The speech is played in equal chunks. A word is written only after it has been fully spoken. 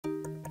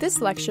This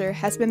lecture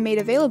has been made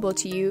available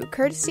to you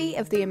courtesy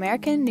of the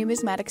American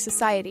Numismatic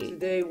Society.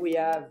 Today we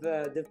have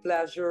the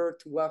pleasure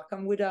to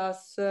welcome with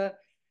us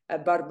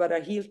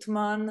Barbara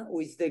Hiltmann,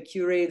 who is the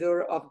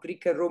curator of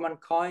Greek and Roman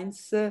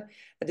coins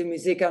at the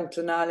Musée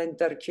cantonal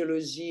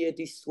d'Archéologie et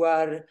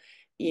d'Histoire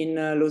in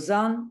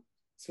Lausanne,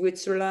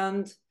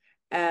 Switzerland,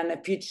 and a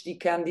PhD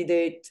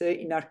candidate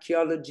in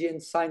archaeology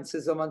and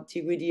sciences of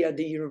antiquity at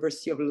the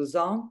University of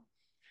Lausanne.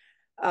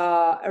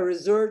 Her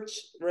research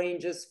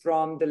ranges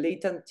from the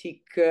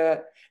Hellenistic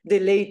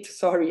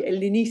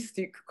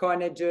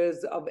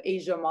coinages of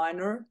Asia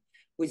Minor,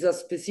 with a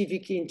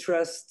specific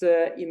interest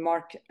in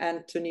Marc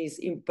Antony's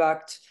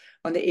impact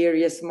on the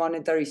area's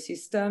monetary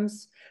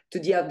systems, to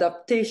the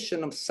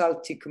adaptation of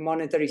Celtic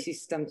monetary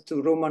systems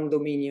to Roman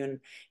dominion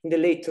in the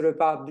late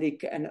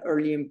Republic and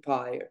early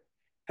Empire.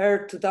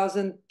 Her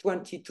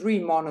 2023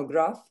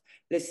 monograph,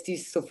 Les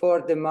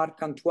Cistophores de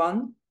Marc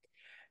Antoine,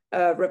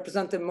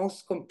 represent the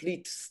most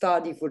complete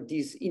study for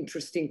this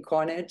interesting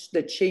coinage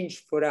that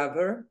changed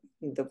forever.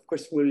 And of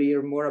course, we'll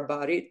hear more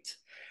about it.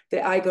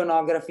 The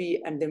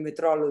iconography and the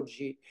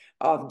metrology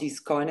of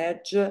this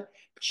coinage.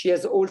 She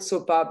has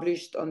also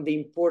published on the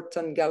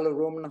important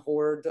Gallo-Roman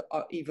hoard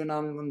of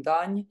Yvonne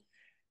Montagne,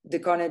 the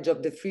coinage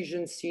of the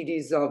Frisian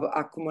cities of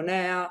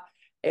Acumonea,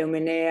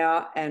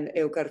 Eumenea, and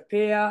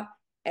Eucarpea,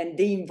 and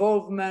the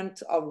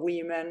involvement of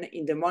women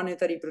in the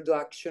monetary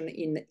production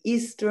in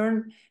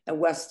Eastern and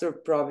Western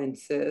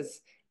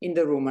provinces in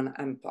the Roman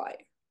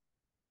Empire.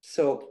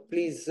 So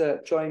please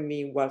join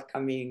me in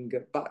welcoming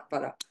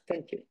Barbara.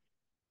 Thank you.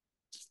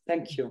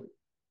 Thank you.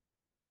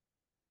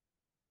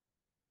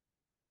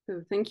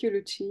 So thank you,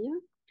 Lucia.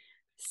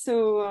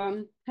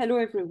 So hello,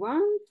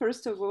 everyone.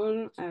 First of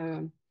all,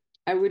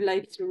 I would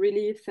like to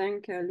really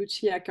thank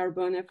Lucia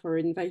Carbone for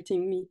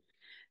inviting me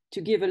to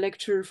give a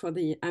lecture for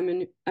the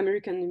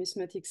American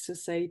Numismatic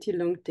Society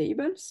long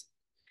tables.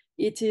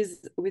 It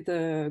is with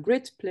a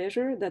great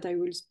pleasure that I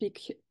will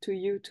speak to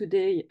you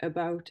today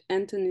about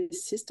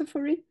Antony's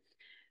Cistophori,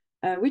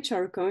 which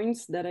are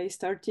coins that I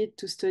started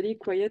to study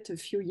quite a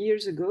few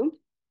years ago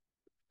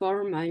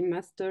for my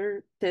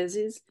master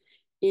thesis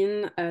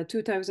in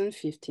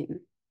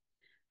 2015.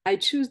 I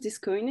choose this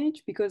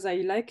coinage because I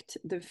liked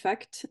the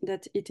fact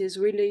that it is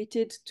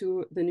related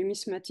to the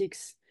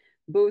numismatics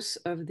both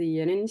of the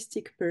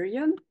Hellenistic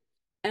period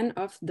and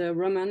of the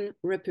Roman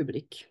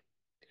Republic.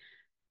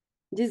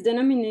 These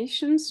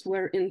denominations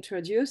were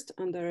introduced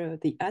under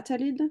the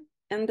Attalids,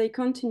 and they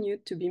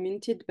continued to be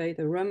minted by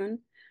the Roman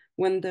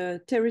when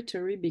the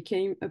territory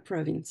became a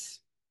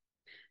province.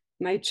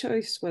 My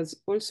choice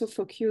was also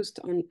focused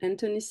on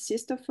Antony's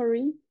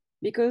Cistophori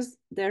because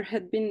there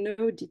had been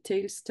no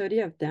detailed study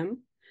of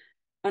them,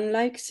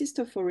 unlike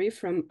Cistophori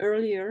from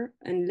earlier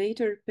and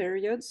later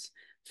periods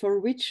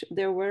for which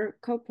there were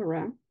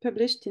corpora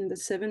published in the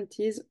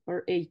 70s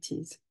or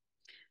 80s.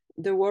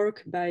 The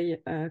work by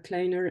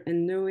Kleiner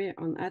and Noe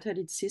on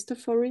Attalid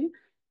Cistophori,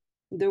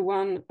 the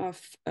one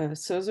of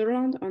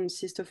Sutherland on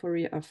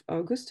Cistophori of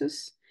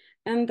Augustus,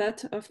 and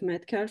that of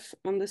Metcalfe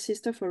on the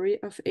Cistophori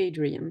of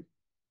Adrian.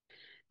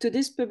 To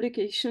these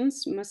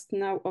publications must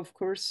now, of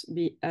course,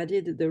 be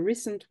added the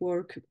recent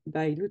work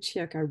by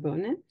Lucia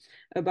Carbone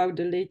about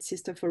the late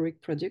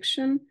Cistophoric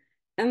production,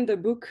 and the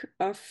book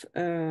of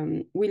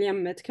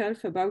William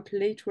Metcalfe about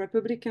late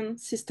Republican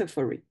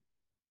Cistophori.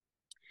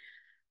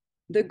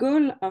 The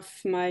goal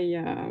of my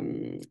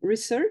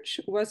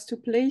research was to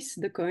place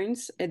the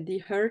coins at the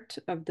heart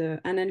of the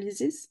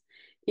analysis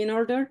in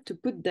order to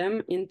put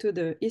them into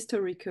the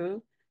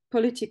historical,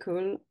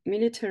 political,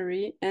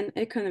 military, and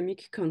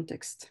economic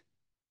context.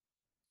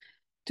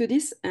 To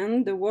this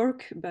end, the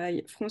work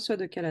by François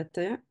de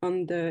Calatet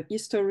on the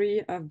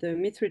history of the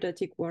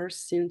Mithridatic Wars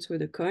seen through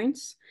the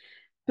coins,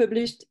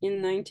 published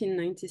in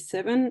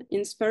 1997,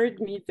 inspired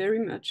me very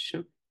much,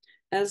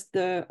 as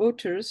the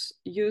authors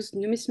used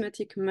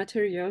numismatic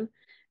material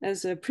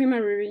as a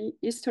primary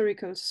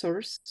historical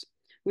source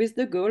with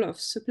the goal of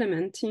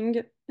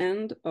supplementing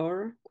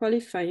and/or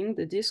qualifying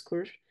the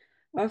discourse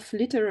of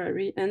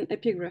literary and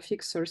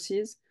epigraphic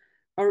sources,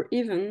 or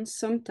even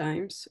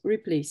sometimes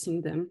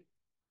replacing them.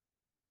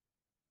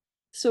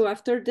 So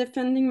after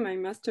defending my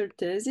master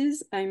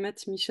thesis, I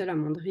met Michel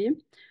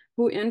Amandry,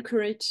 who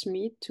encouraged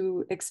me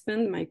to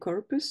expand my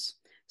corpus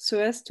so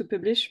as to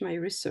publish my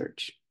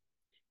research.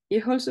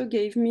 He also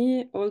gave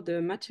me all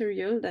the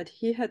material that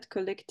he had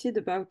collected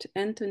about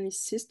Antony's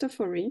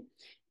Cistophori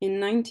in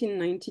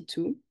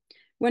 1992,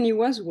 when he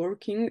was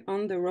working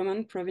on the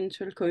Roman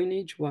provincial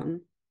coinage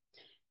 1.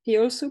 He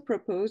also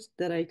proposed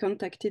that I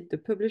contacted the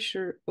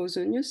publisher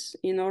Ausonius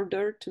in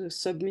order to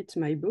submit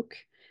my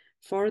book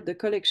for the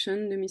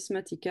collection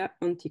Numismatica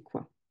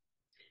Antiqua.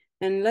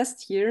 And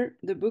last year,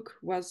 the book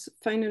was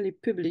finally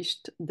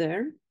published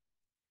there,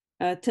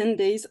 10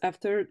 days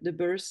after the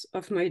birth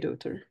of my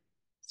daughter.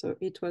 So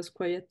it was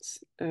quite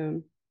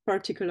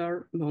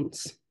particular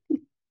months.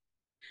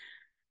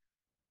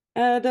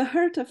 The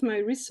heart of my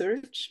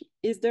research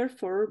is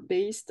therefore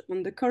based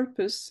on the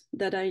corpus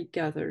that I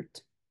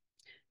gathered.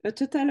 A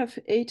total of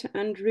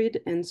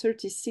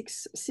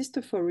 836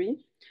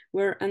 Cistophori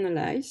were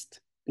analyzed,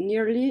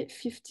 nearly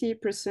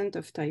 50%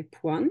 of type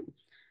 1,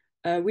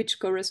 which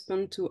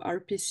correspond to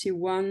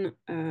RPC1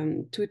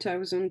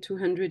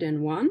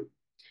 2201,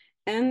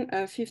 and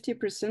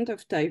 50%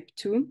 of type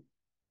 2,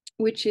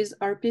 which is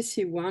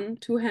RPC1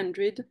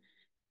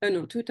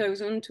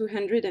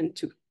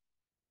 2202.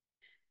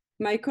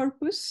 My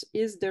corpus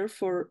is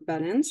therefore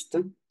balanced,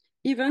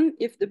 even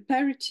if the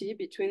parity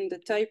between the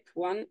type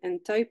 1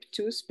 and type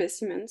 2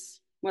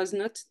 specimens was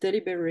not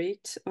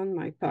deliberate on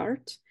my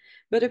part,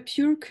 but a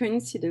pure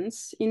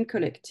coincidence in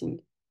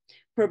collecting,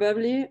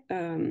 probably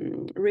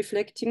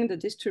reflecting the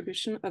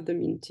distribution of the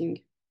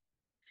minting.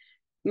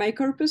 My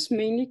corpus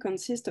mainly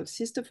consists of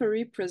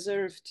cistophori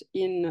preserved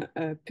in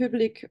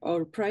public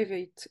or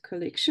private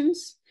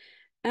collections,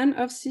 and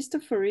of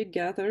cistophori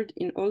gathered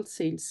in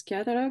wholesale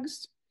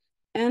catalogs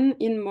and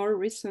in more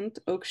recent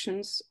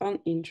auctions on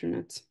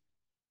internet.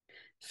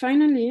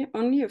 Finally,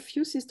 only a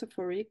few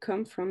cistophori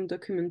come from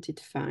documented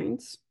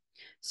finds.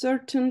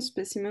 Certain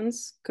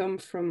specimens come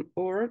from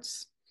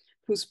hoards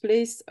whose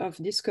place of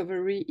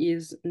discovery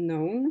is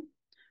known.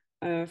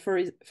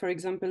 For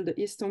example,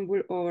 the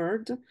Istanbul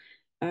hoard,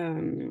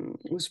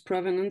 whose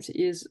provenance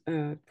is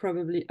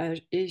probably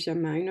Asia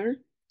Minor.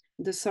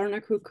 The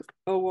Sarnakuk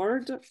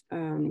hoard,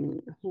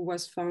 who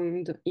was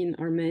found in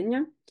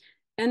Armenia.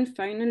 And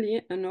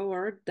finally, an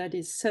hoard that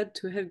is said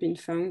to have been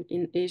found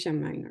in Asia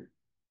Minor.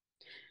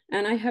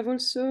 And I have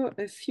also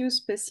a few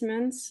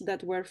specimens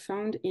that were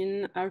found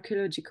in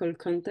archaeological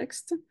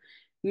context,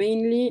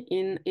 mainly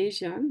in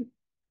Asia,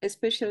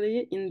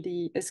 especially in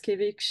the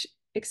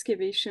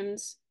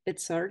excavations at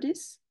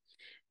Sardis,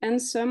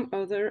 and some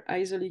other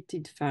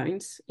isolated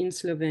finds in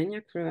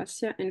Slovenia,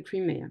 Croatia, and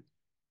Crimea.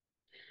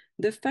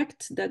 The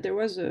fact that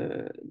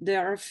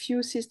there are few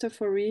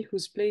cistophori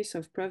whose place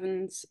of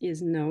provenance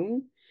is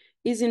known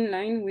is in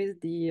line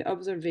with the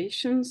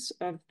observations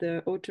of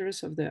the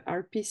authors of the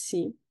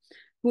RPC,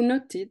 who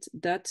noted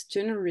that,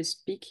 generally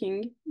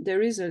speaking,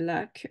 there is a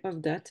lack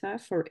of data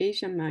for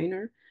Asia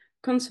Minor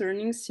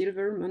concerning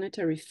silver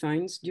monetary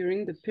finds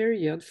during the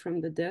period from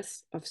the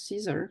death of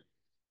Caesar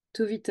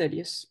to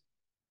Vitellius.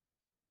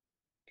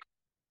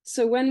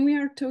 So when we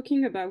are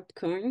talking about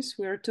coins,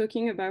 we are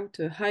talking about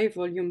a high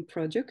volume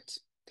project,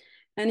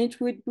 and it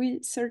would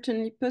be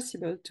certainly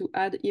possible to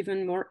add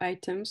even more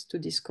items to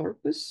this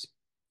corpus.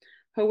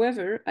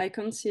 However, I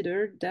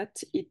consider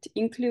that it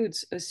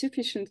includes a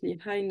sufficiently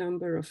high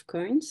number of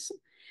coins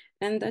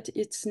and that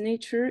its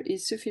nature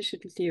is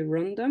sufficiently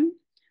random.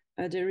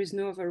 There is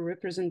no other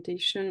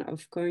representation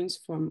of coins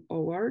from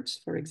awards,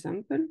 for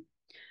example,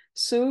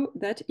 so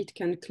that it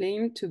can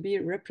claim to be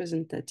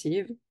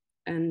representative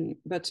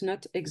but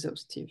not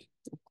exhaustive,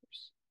 of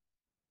course.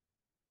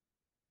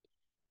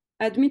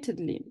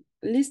 Admittedly,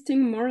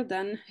 listing more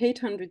than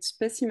 800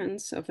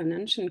 specimens of an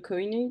ancient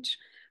coinage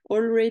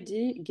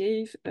already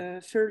gave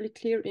a fairly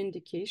clear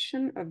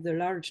indication of the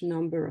large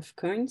number of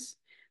coins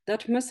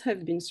that must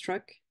have been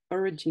struck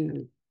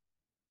originally.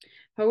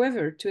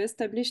 However, to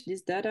establish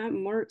this data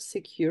more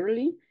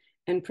securely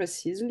and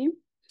precisely,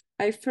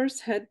 I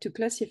first had to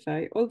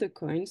classify all the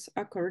coins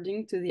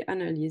according to the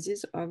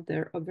analysis of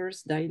their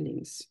obverse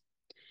dialings.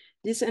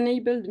 This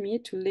enabled me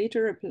to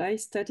later apply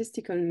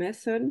statistical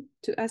method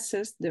to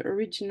assess the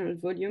original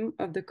volume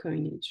of the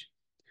coinage.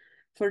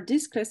 For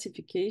this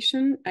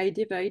classification, I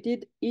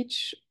divided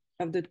each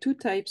of the two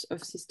types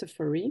of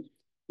cistophori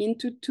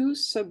into two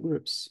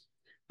subgroups,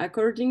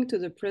 according to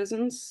the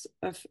presence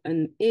of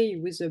an A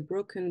with a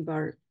broken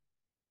bar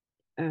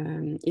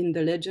in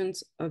the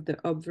legends of the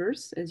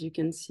obverse, as you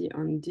can see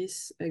on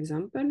this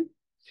example,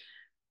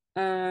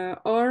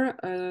 or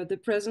the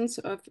presence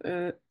of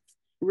a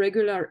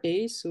regular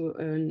A, so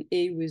an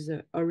A with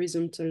a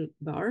horizontal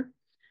bar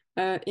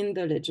in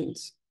the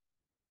legends.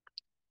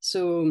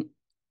 So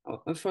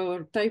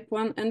for type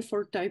 1 and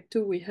for type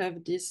 2, we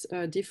have this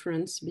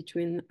difference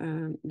between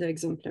the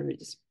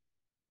exemplaries.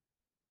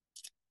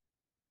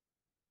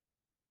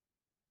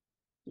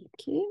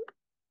 Okay.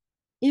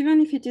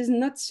 Even if it is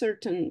not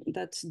certain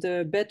that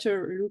the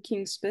better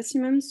looking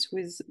specimens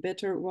with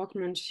better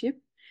workmanship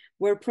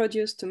were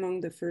produced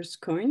among the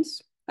first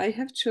coins, I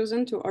have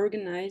chosen to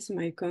organize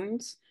my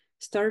coins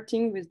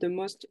starting with the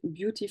most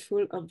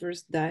beautiful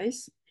obverse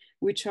dies,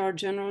 which have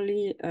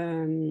generally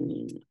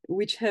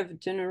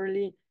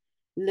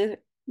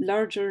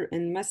larger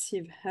and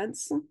massive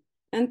heads,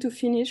 and to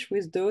finish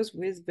with those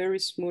with very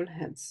small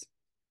heads,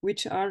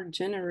 which are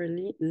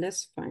generally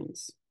less fine.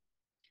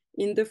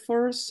 In the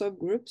four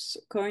subgroups,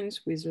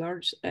 coins with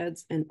large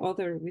heads and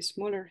other with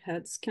smaller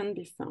heads can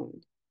be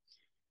found.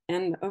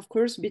 And of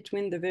course,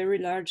 between the very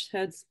large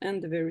heads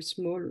and the very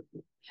small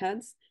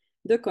heads,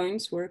 the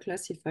coins were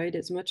classified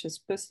as much as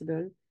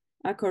possible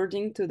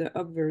according to the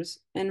obverse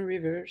and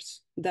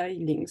reverse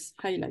dialings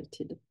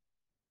highlighted.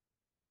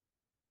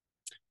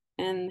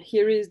 And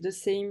here is the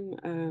same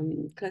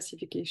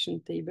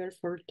classification table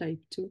for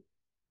type 2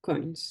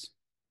 coins.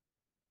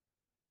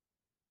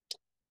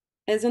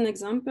 As an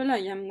example, I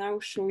am now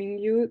showing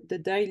you the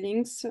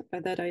dialings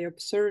that I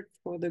observed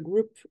for the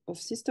group of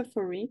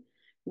cistophori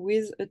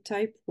with a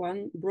type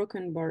 1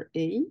 broken bar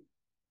A.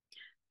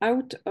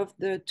 Out of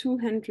the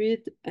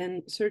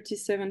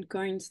 237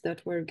 coins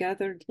that were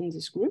gathered in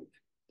this group,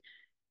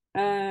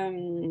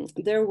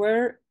 there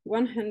were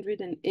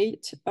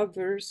 108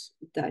 obverse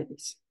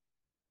dies.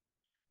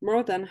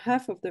 More than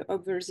half of the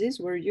obverses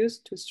were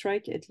used to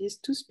strike at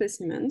least 2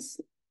 specimens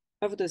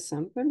of the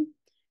sample,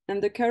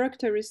 and the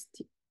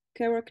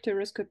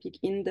characteroscopic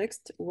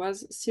index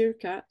was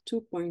circa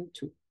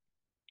 2.2.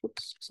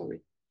 Oops,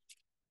 sorry.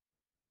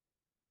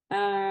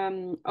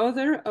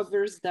 Other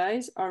obverse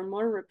dies are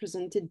more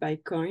represented by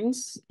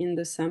coins in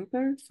the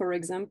sample. For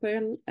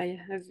example, I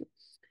have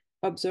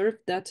observed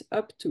that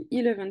up to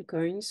 11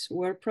 coins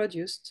were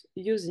produced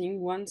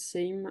using one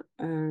same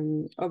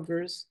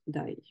obverse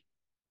die.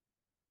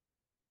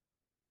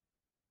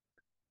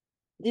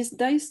 This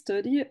die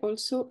study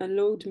also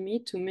allowed me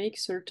to make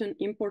certain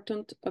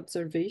important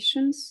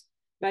observations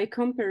by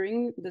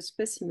comparing the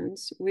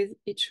specimens with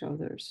each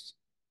others.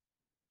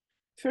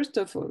 First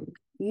of all,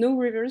 no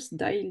reverse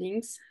die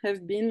links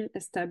have been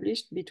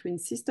established between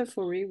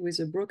Cistophori with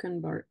a broken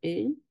bar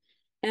A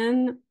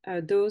and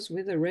those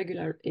with a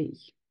regular A.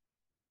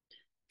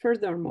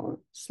 Furthermore,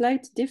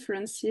 slight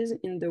differences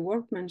in the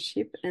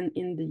workmanship and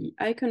in the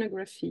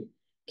iconography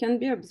can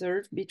be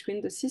observed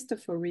between the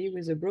Cistophori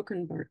with a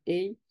broken bar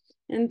A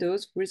and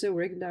those with a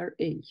regular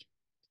A.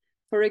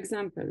 For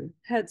example,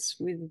 heads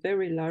with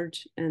very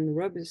large and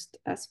robust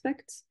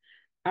aspects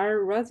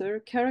are rather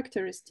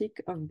characteristic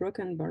of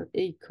broken bar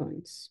A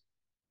coins.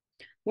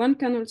 One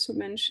can also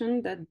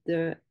mention that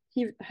the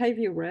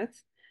heavy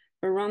wreath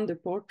around the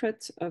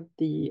portrait of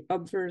the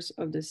obverse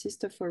of the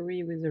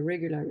Cistophori with a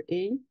regular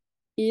A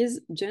is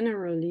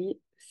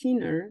generally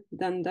thinner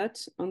than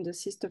that on the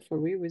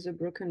Cistophori with a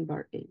broken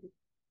bar A.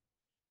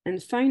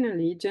 And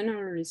finally,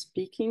 generally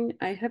speaking,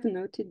 I have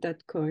noted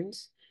that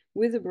coins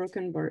with a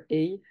broken bar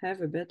A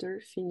have a better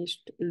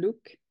finished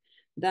look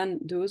than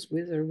those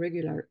with a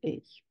regular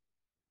A.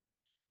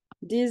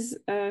 These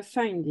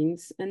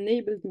findings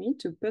enabled me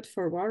to put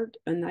forward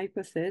an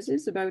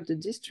hypothesis about the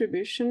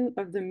distribution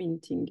of the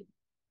minting.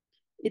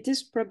 It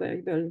is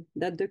probable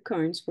that the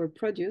coins were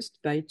produced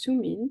by 2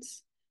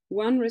 mints,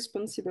 one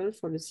responsible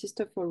for the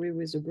Cistophori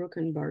with a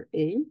broken bar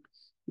A,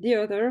 the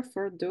other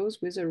for those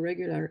with a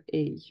regular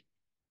A.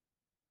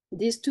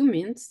 These 2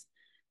 mints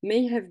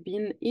may have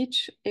been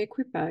each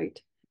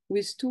equipped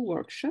with 2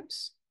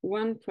 workshops,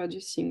 one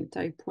producing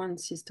type 1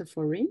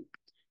 Cistophori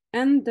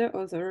and the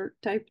other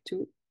type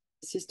 2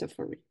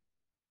 Cistophori.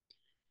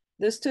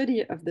 The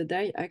study of the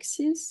die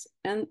axis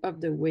and of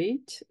the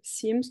weight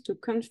seems to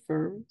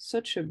confirm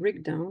such a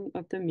breakdown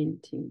of the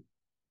minting.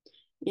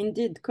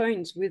 Indeed,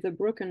 coins with a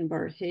broken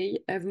bar A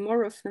have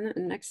more often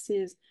an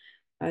axis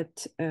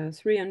at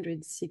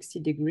 360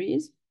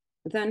 degrees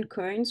than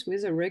coins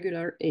with a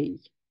regular A.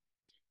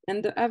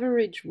 And the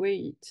average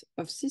weight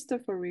of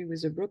Cistophori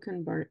with a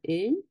broken bar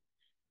A,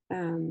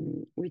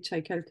 which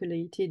I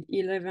calculated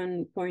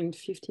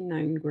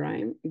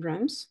 11.59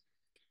 grams,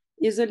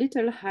 is a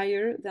little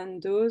higher than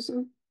those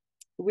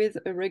with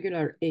a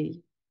regular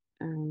A,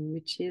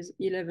 which is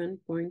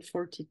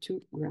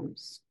 11.42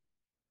 grams.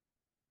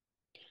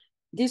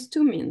 These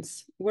 2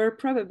 mints were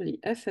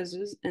probably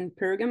Ephesus and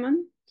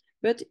Pergamon,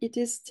 but it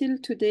is still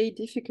today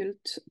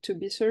difficult to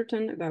be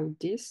certain about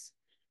this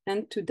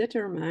and to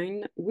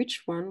determine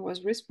which one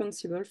was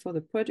responsible for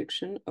the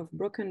production of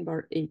broken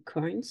bar A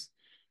coins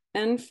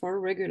and for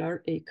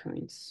regular A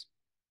coins.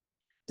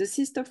 The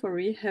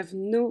Cistophori have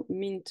no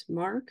mint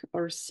mark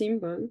or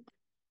symbol,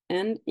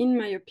 and in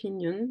my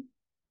opinion,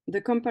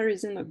 the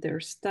comparison of their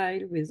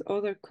style with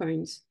other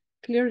coins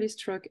clearly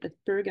struck at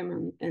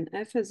Pergamon and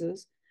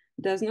Ephesus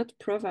does not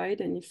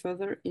provide any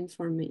further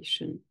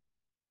information.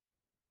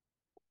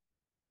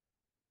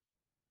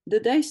 The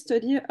die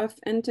study of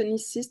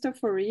Antony's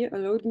Cistophori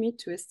allowed me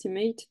to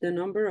estimate the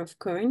number of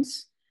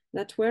coins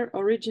that were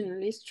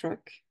originally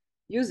struck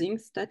using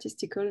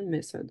statistical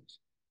methods.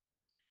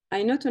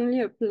 I not only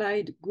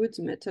applied good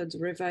methods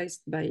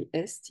revised by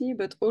ST,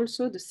 but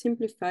also the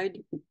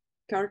simplified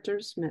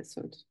Carter's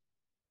method.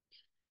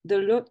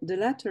 The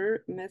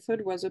latter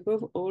method was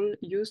above all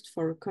used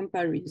for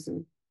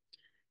comparison.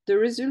 The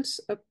results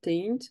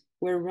obtained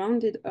were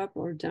rounded up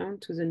or down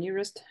to the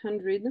nearest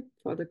 100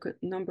 for the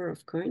number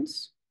of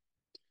coins,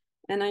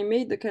 and I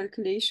made the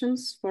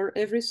calculations for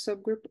every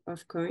subgroup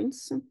of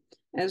coins,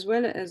 as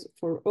well as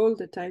for all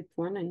the type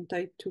 1 and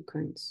type 2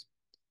 coins.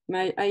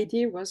 My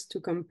idea was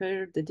to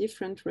compare the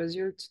different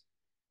results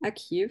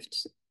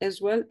achieved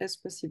as well as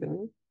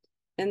possible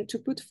and to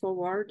put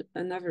forward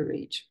an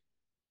average.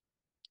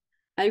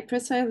 I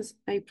precise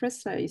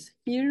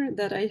here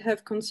that I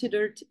have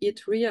considered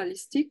it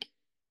realistic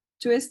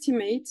to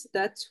estimate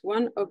that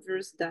one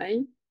obverse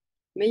die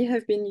may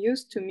have been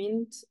used to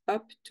mint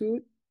up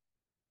to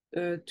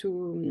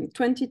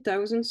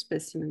 20,000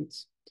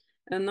 specimens,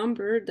 a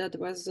number that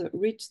was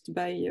reached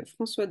by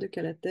François de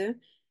Calater,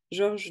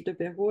 Georges de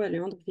Perrault, et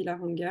Léandre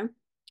Villaranga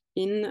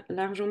in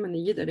L'argent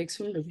monnayé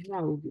d'Alexandre Le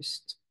Grand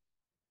Auguste.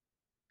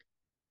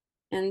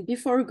 And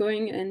before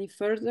going any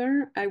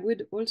further, I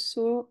would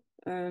also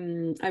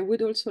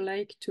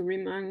like to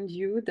remind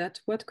you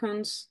that what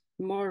counts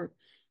more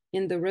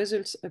in the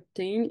results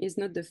obtained is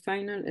not the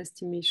final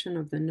estimation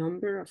of the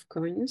number of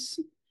coins,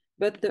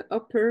 but the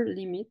upper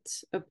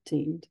limit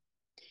obtained.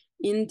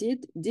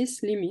 Indeed,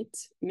 this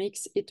limit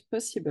makes it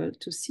possible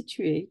to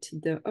situate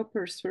the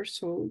upper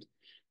threshold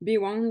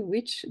beyond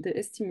which the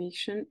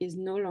estimation is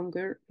no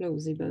longer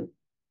plausible.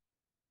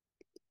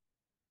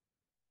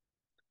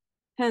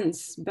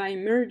 Hence, by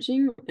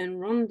merging and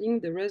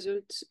rounding the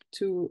result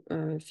to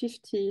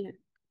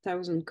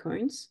 50,000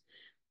 coins,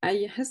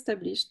 I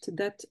established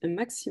that a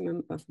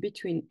maximum of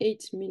between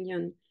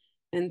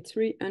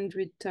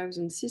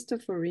 8,300,000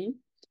 cistophori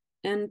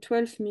and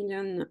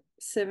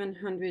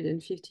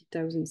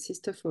 12,750,000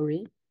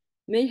 cistophori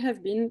may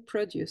have been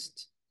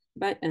produced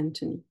by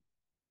Antony.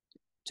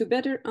 To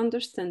better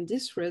understand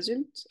this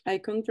result, I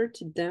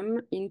converted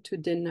them into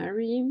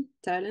denarii,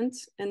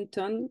 talents, and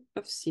ton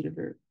of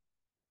silver.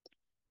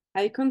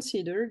 I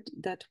considered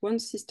that one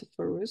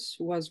cistophorus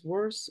was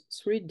worth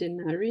 3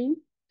 denarii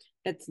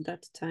at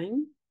that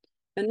time,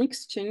 an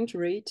exchange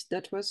rate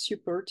that was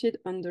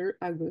supported under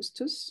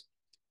Augustus,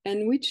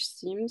 and which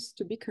seems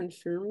to be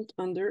confirmed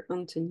under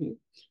Antony,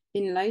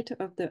 in light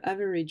of the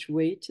average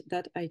weight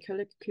that I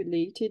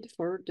calculated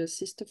for the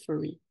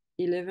cistophori,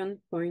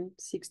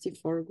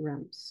 11.64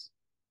 grams,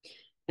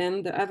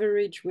 and the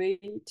average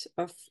weight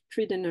of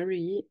 3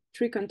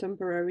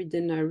 contemporary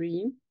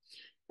denarii,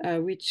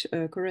 which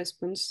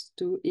corresponds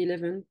to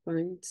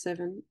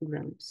 11.7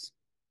 grams.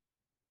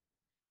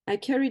 I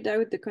carried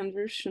out the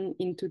conversion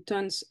into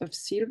tons of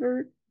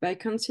silver by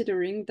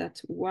considering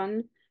that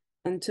one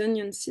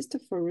Antonian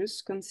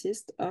cistophorus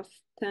consists of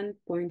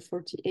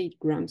 10.48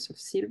 grams of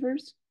silver,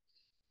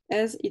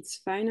 as its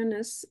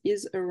fineness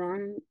is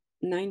around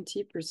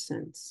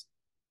 90%.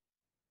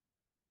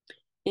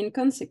 In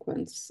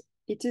consequence,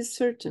 it is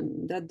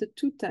certain that the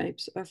two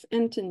types of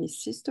Antony's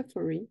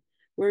cistophori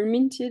were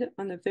minted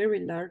on a very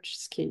large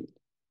scale.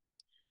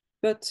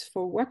 But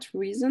for what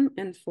reason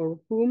and for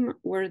whom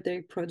were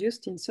they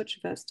produced in such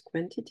vast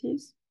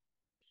quantities?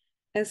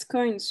 As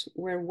coins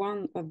were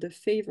one of the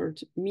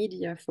favored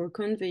media for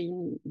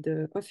conveying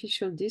the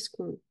official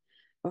discourse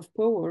of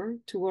power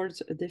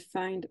towards a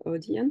defined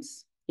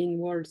audience in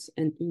words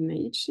and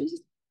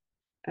images,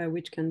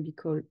 which can be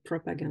called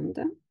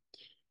propaganda,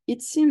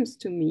 it seems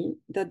to me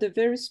that the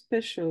very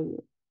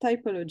special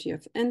typology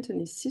of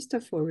Antony's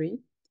cistophori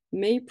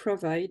may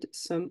provide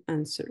some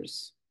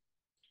answers.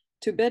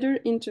 To better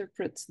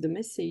interpret the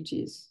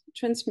messages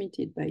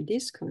transmitted by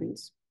these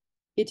coins,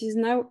 it is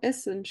now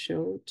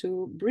essential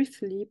to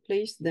briefly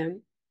place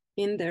them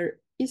in their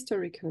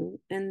historical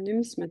and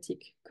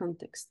numismatic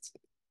context.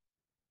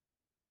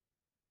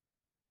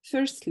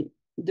 Firstly,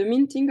 the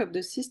minting of the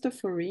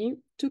cistophori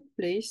took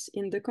place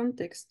in the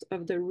context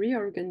of the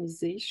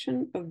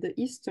reorganization of the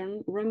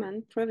Eastern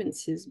Roman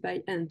provinces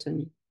by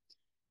Antony,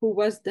 who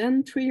was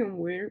then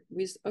triumvir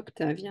with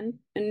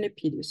Octavian and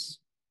Lepidus.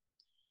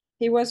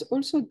 He was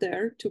also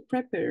there to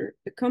prepare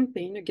a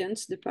campaign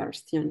against the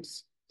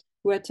Parthians,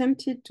 who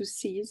attempted to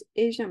seize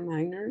Asia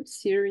Minor,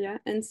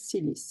 Syria, and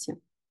Cilicia.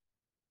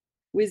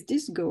 With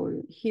this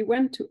goal, he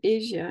went to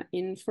Asia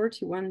in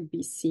 41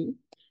 BC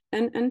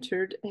and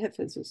entered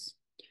Ephesus,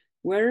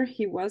 where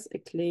he was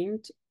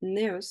acclaimed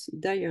Neos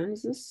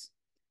Dionysus,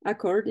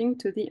 according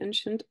to the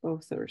ancient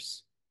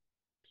authors.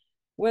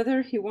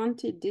 Whether he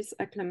wanted this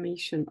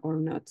acclamation or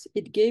not,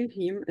 it gave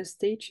him a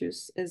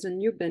status as a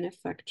new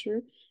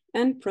benefactor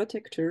and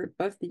protector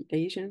of the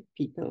Asian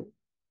people.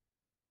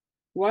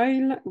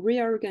 While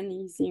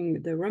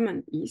reorganizing the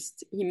Roman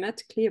East, he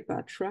met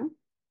Cleopatra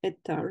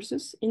at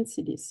Tarsus in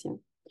Cilicia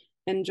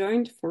and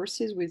joined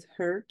forces with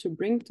her to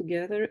bring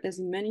together as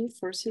many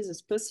forces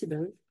as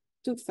possible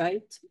to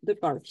fight the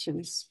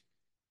Parthians.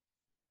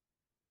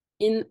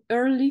 In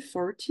early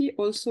 40,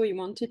 also he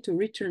wanted to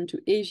return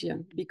to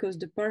Asia because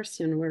the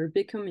Parthians were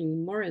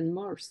becoming more and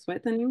more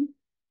threatening.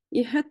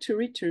 He had to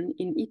return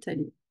in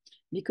Italy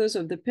because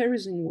of the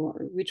Perusian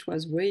War, which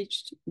was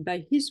waged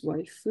by his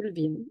wife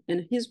Fulvia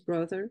and his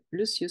brother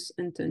Lucius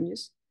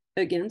Antonius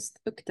against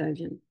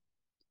Octavian.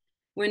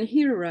 When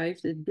he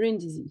arrived at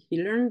Brindisi,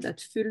 he learned that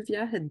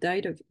Fulvia had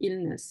died of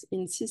illness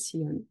in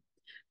Sicyon,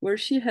 where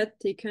she had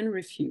taken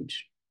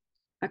refuge.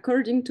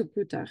 According to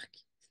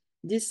Plutarch,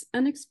 this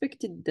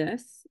unexpected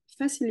death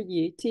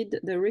facilitated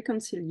the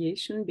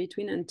reconciliation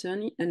between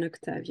Antony and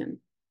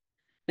Octavian.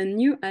 A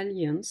new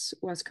alliance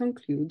was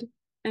concluded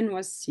and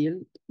was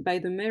sealed by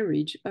the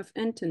marriage of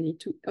Antony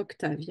to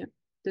Octavia,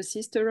 the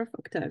sister of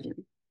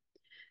Octavian.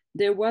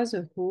 There was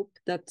a hope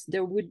that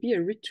there would be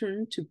a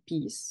return to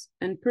peace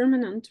and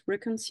permanent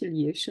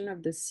reconciliation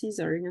of the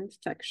Caesarian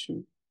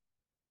faction.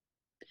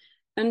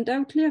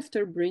 Undoubtedly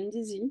after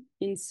Brindisi,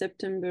 in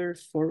September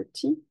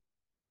 40,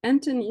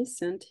 Antony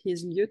sent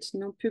his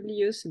lieutenant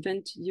Publius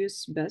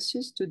Ventidius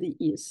Bassus to the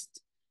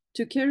east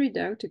to carry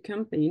out a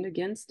campaign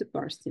against the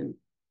Parthians.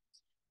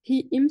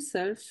 He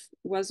himself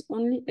was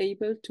only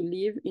able to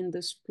leave in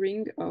the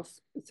spring of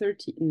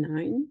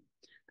 39,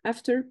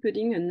 after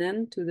putting an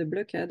end to the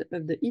blockade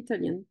of the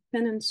Italian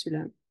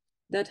peninsula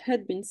that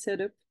had been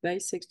set up by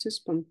Sextus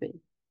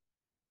Pompey.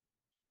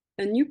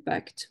 a new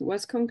pact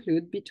was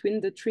concluded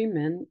between the three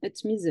men at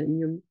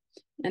Misenum,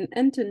 and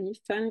Antony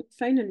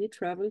finally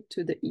traveled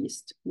to the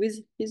east with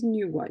his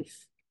new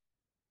wife.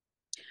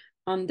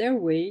 On their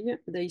way,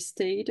 they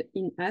stayed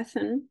in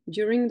Athens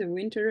during the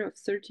winter of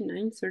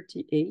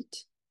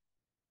 39-38,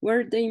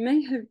 where they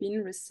may have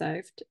been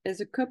received as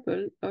a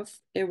couple of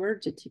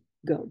energetic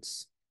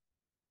gods.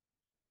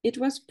 It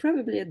was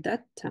probably at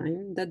that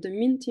time that the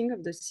minting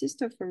of the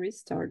Cistophori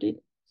started,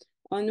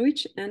 on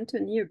which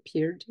Antony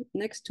appeared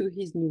next to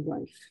his new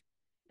wife,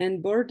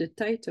 and bore the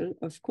title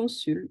of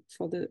consul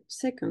for the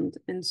second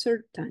and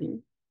third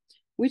time,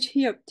 which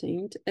he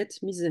obtained at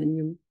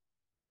Misenum.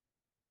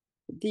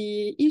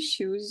 The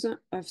issues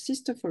of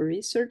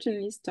Cistophori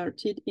certainly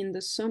started in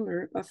the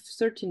summer of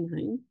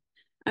 39,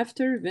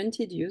 after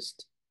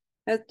Ventidius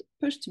had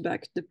pushed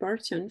back the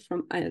Parthians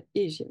from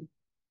Asia.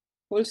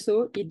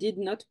 Also, he did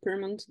not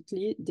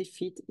permanently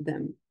defeat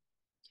them.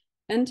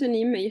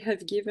 Antony may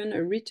have given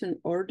a written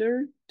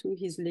order to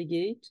his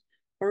legate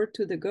or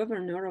to the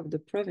governor of the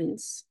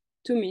province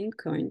to mint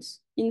coins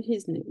in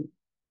his name.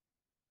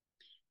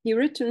 He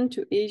returned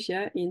to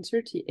Asia in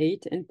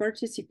 38 and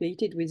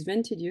participated with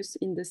Ventidius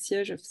in the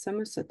siege of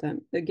Samosata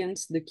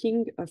against the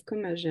king of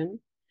Commagene,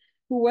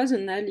 who was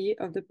an ally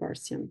of the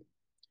Parthians.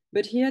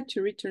 But he had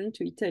to return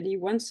to Italy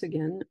once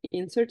again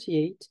in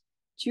 38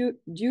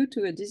 due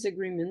to a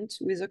disagreement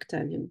with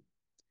Octavian.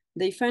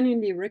 They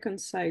finally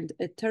reconciled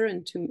at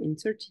Tarentum in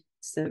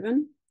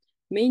 37,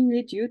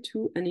 mainly due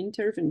to an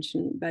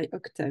intervention by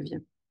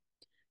Octavia.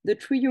 The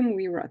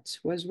triumvirate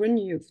was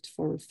renewed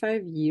for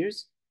 5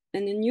 years,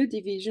 and a new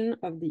division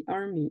of the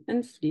army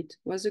and fleet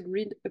was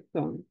agreed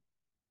upon.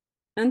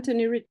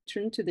 Antony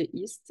returned to the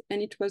east,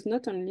 and it was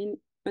not only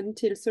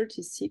until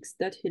 36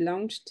 that he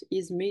launched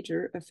his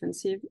major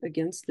offensive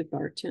against the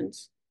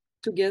Parthians,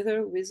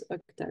 together with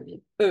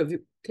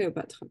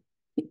Cleopatra.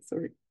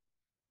 Sorry.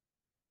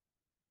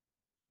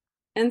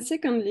 And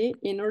secondly,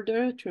 in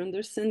order to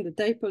understand the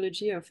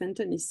typology of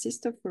Antony's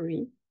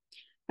Cistophori,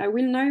 I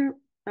will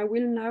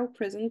now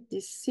present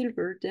these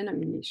silver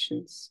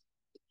denominations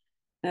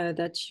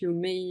that you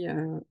may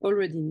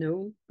already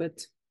know,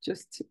 but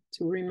just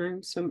to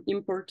remind some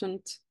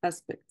important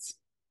aspects.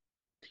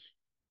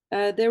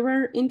 They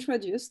were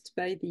introduced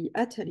by the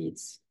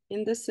Attalids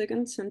in the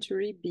 2nd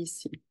century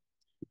BC.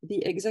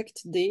 The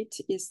exact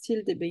date is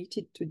still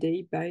debated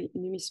today by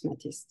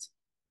numismatists.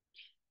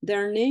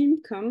 Their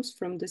name comes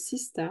from the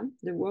cista,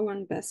 the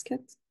woven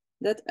basket,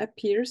 that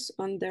appears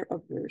on their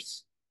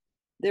obverse.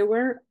 They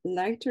were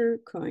lighter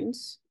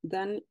coins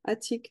than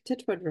Attic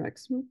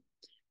tetradrachms,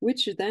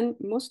 which then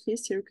mostly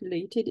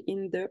circulated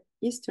in the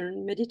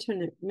Eastern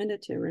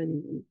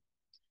Mediterranean.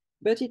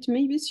 But it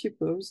may be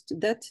supposed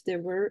that they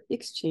were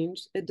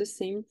exchanged at the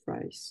same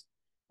price,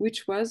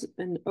 which was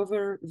an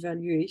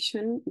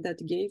overvaluation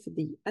that gave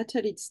the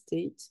Attalid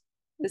state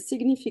a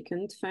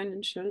significant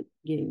financial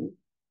gain.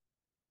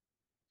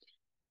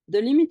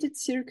 The limited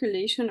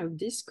circulation of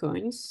these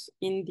coins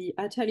in the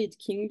Attalid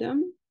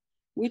kingdom,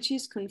 which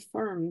is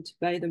confirmed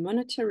by the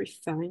monetary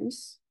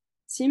fines,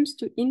 seems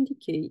to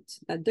indicate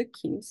that the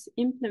kings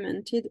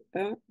implemented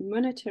a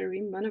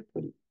monetary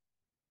monopoly.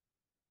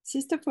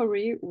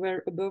 Cistophori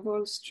were above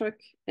all struck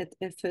at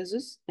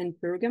Ephesus and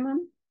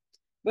Pergamon,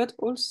 but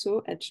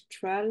also at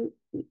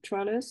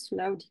Tralles,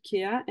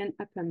 Laodicea, and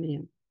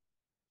Apamea.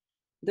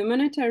 The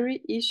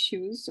monetary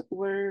issues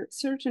were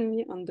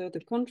certainly under the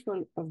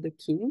control of the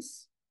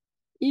kings,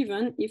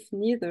 even if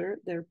neither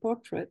their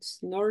portraits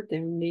nor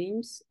their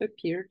names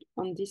appeared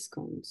on these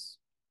coins.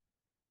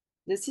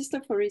 The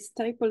Cistophori's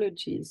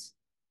typologies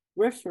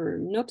refer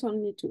not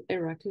only to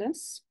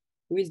Heracles,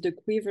 with the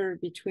quiver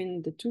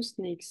between the two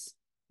snakes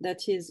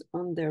that is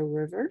on their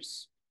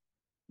reverse,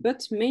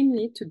 but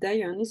mainly to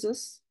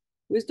Dionysus,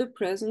 with the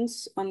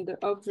presence on the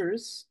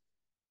obverse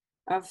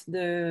of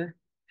the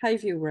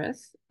ivy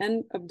wreath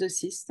and of the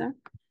cista,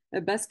 a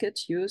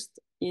basket used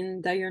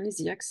in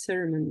Dionysiac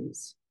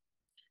ceremonies.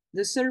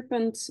 The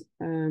serpent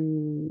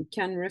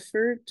can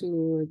refer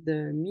to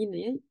the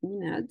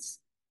Maenads,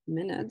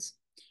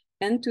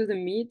 and to the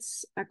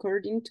myths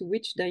according to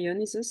which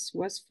Dionysus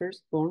was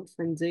first born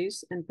from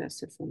Zeus and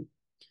Persephone,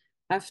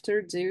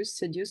 after Zeus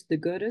seduced the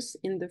goddess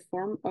in the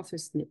form of a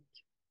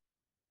snake.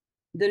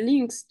 The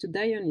links to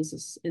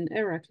Dionysus and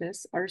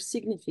Heracles are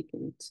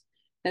significant,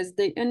 as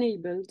they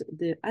enabled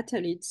the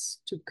Attalids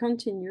to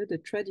continue the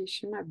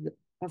tradition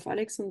of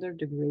Alexander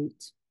the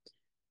Great,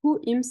 who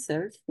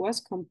himself was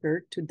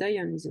compared to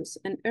Dionysus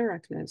and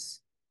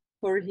Heracles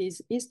for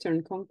his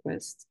eastern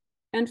conquest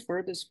and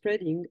for the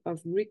spreading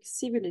of Greek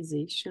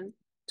civilization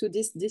to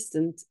these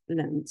distant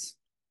lands.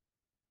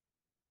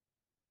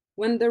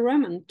 When the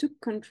Romans took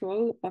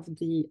control of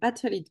the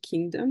Attalid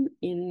kingdom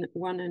in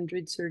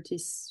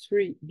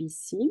 133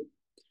 BC,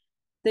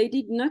 they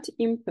did not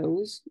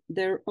impose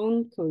their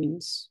own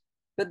coins,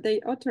 but they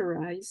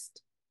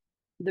authorized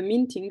the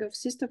minting of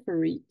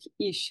Cistophoric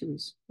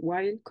issues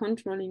while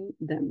controlling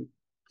them.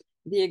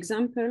 The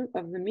example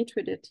of the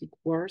Mithridatic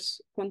Wars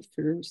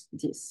confirms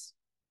this.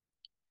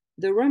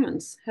 The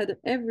Romans had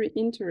every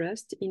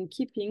interest in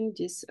keeping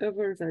this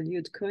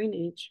overvalued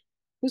coinage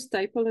whose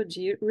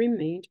typology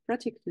remained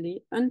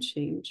practically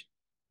unchanged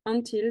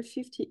until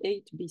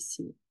 58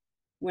 BC,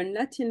 when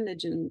Latin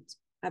legend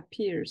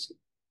appeared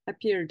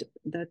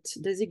that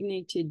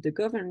designated the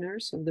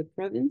governors of the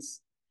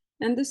province,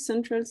 and the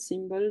central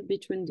symbol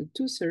between the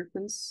two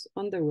serpents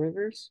on the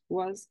rivers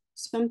was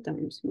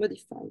sometimes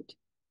modified.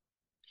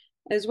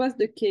 As was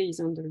the case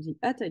under the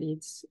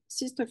Attalids,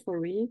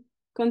 Cistophori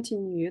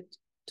continued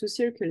to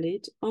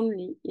circulate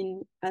only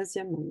in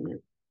Asia Minor.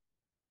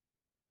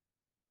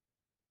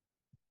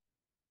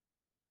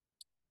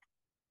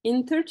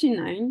 In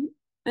 39,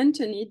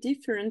 Antony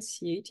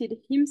differentiated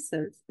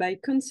himself by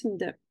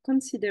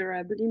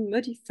considerably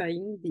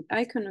modifying the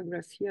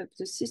iconography of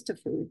the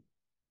Cistophori.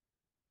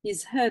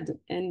 His head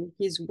and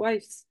his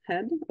wife's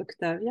head,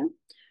 Octavia,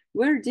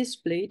 were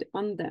displayed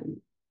on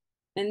them,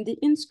 and the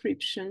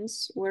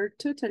inscriptions were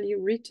totally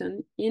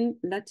written in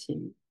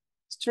Latin,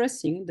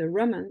 stressing the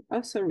Roman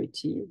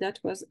authority that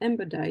was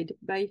embodied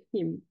by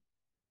him.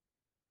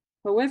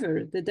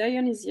 However, the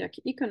Dionysiac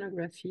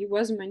iconography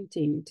was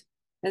maintained,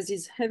 as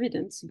is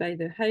evidenced by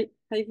the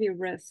heavy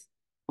wreath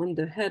on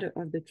the head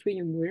of the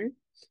triumvir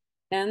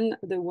and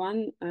the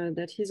one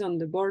that is on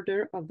the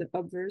border of the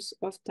obverse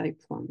of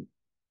type 1.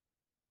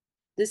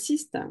 The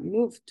cista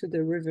moved to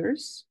the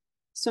reverse,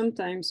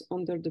 sometimes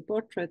under the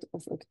portrait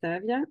of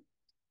Octavia,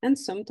 and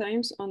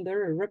sometimes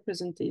under a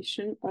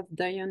representation of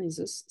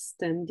Dionysus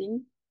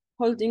standing,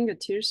 holding a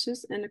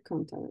Tirsus and a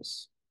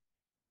Cantarus.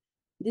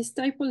 This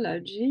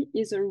typology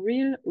is a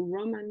real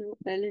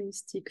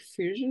Romano-Hellenistic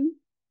fusion,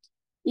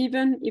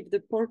 even if the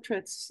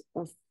portraits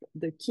of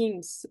the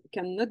kings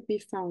cannot be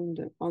found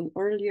on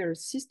earlier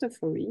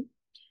Cistophori.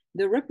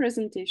 The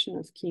representation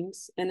of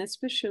kings, and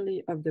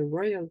especially of the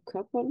royal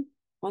couple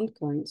on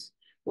coins,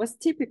 was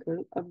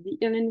typical of the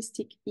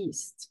Hellenistic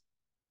East.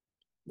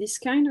 This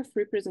kind of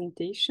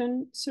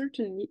representation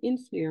certainly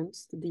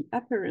influenced the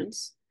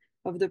appearance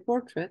of the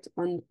portrait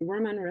on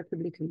Roman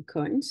Republican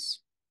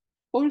coins.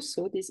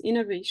 Also, this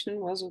innovation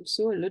was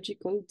also a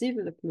logical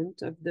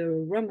development of the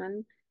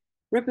Roman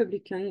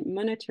Republican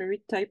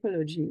monetary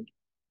typology,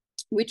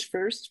 which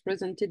first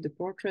presented the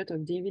portrait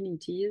of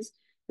divinities,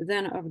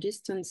 then of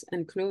distant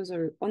and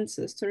closer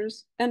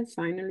ancestors, and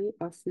finally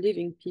of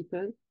living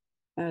people,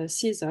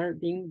 Caesar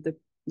being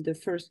the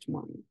first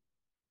one.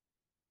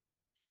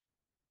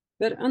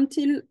 But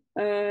until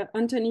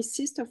Antony's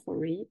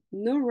Cistophori,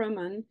 no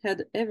Roman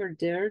had ever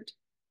dared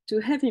to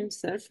have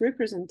himself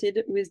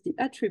represented with the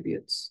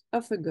attributes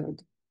of a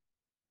god.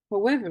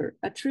 However,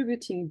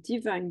 attributing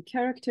divine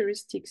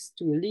characteristics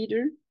to a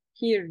leader,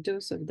 here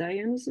those of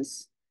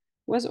Dionysus,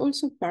 was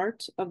also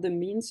part of the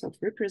means of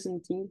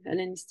representing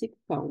Hellenistic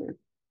power.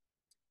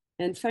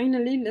 And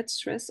finally, let's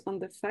stress on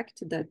the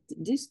fact that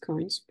these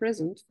coins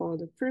present for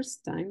the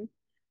first time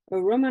a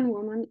Roman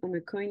woman on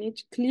a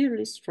coinage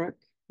clearly struck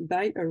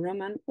by a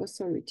Roman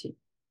authority.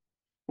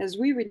 As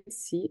we will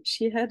see,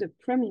 she had a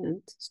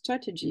prominent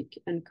strategic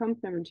and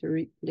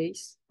complementary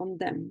place on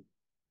them.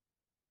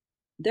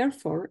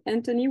 Therefore,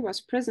 Antony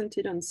was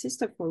presented on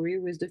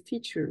Cistophori with the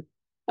feature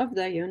of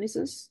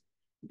Dionysus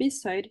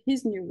beside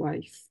his new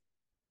wife.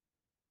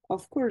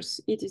 Of course,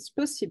 it is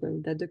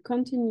possible that the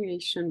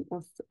continuation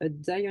of a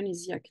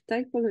Dionysiac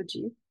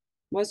typology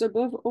was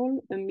above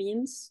all a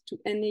means to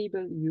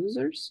enable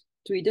users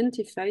to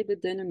identify the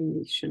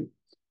denomination,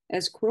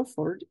 as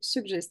Crawford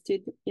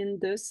suggested in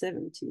the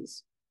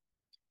 70s.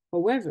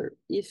 However,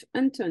 if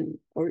Antony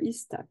or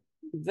his staff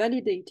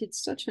validated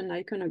such an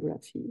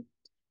iconography,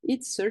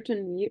 it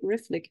certainly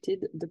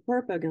reflected the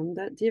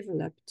propaganda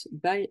developed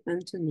by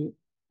Antony,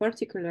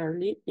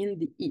 particularly in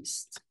the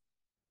East.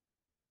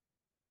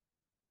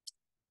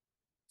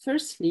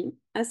 Firstly,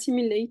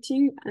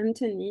 assimilating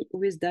Antony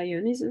with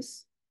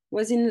Dionysus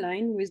was in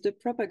line with the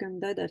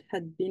propaganda that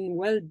had been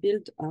well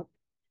built up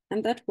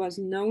and that was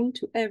known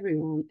to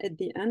everyone at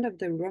the end of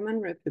the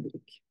Roman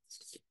Republic,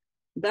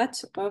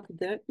 that of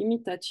the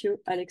Imitatio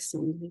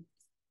Alexandri.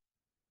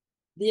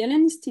 The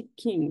Hellenistic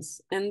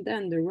kings and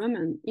then the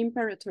Roman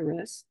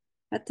imperatoress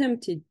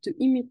attempted to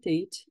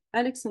imitate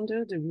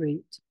Alexander the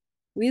Great,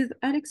 with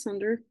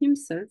Alexander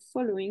himself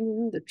following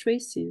in the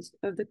traces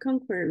of the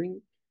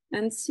conquering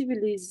and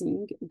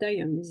civilizing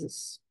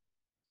Dionysus.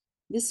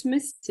 This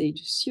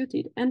message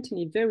suited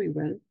Antony very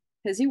well,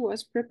 as he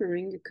was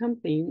preparing a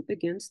campaign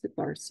against the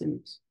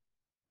Parthians.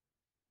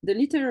 The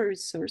literary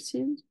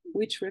sources,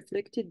 which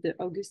reflected the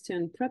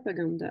Augustan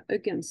propaganda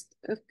against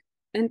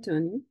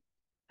Antony,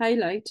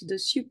 highlight the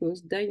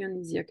supposed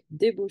Dionysiac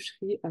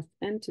debauchery of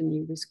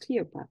Antony with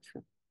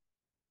Cleopatra.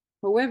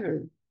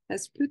 However,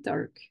 as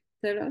Plutarch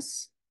tells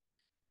us,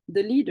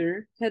 the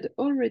leader had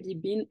already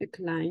been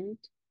acclaimed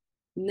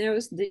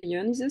Neos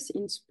Dionysus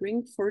in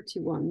spring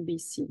 41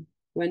 BC,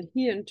 when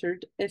he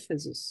entered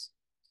Ephesus,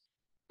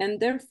 and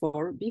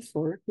therefore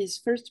before his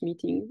first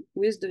meeting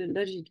with the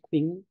alleged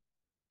queen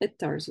at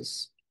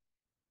Tarsus.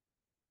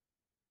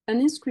 An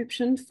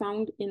inscription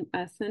found in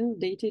Athens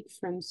dated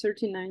from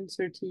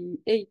 39-38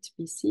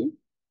 BC,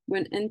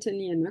 when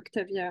Antony and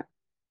Octavia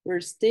were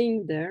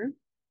staying there,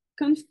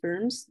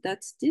 confirms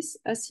that this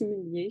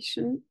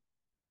assimilation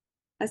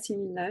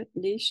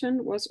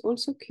assimilation was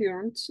also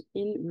current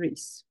in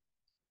Greece.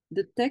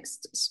 The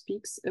text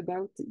speaks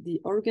about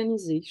the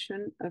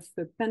organization of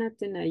a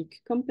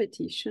Panathenaic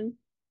competition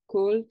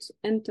called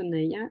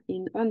Antonia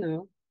in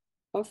honor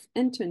of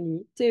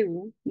Antony,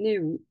 Theu,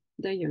 Neu,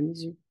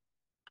 Dionysus.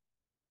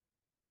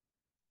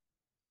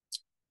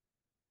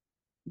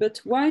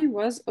 But why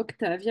was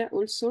Octavia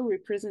also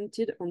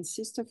represented on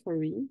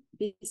Cistophori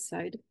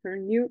beside her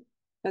new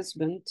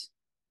husband,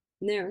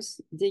 Cneus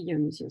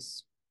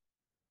Dionysus?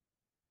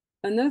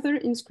 Another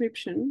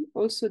inscription,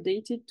 also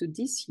dated to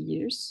these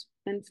years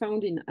and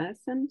found in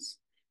Athens,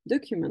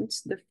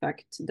 documents the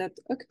fact that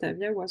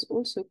Octavia was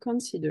also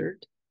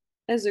considered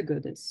as a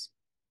goddess.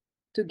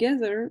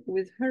 Together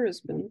with her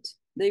husband,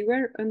 they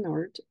were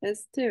honored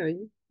as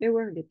Theoi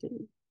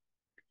Euergetei,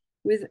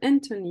 with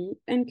Antony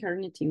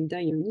incarnating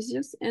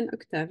Dionysius and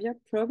Octavia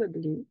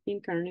probably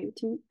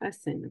incarnating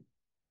Athena.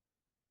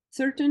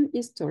 Certain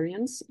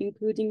historians,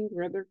 including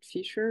Robert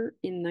Fisher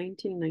in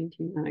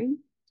 1999,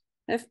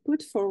 have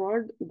put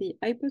forward the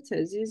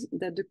hypothesis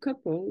that the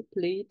couple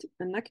played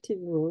an active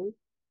role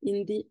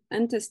in the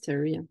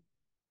Antasteria,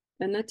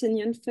 an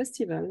Athenian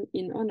festival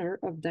in honor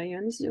of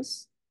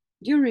Dionysius,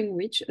 during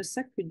which a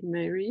sacred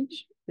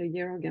marriage, the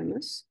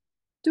hierogamous,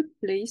 took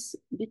place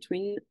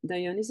between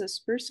Dionysus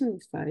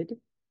personified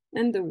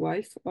and the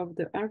wife of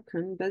the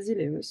archon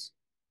Basileus,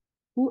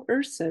 who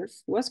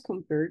herself was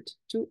compared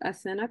to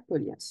Athena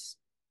Polias.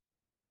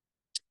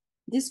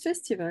 This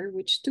festival,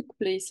 which took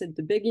place at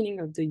the beginning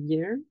of the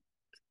year,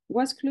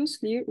 was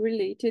closely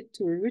related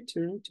to a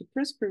return to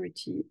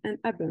prosperity and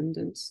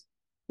abundance,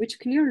 which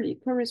clearly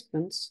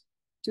corresponds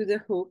to the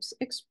hopes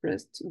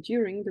expressed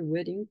during the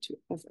wedding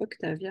of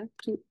Octavia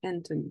to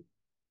Antony.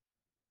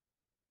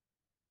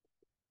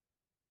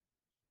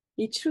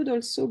 It should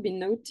also be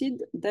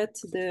noted that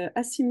the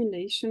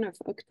assimilation of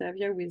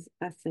Octavia with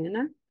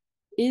Athena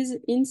is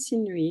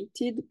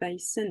insinuated by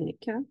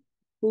Seneca,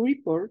 who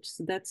reports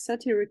that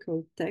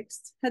satirical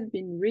texts had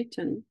been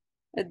written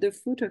at the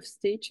foot of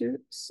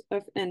statues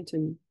of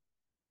Antony,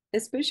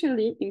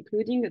 especially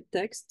including a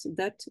text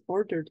that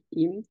ordered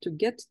him to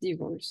get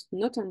divorced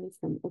not only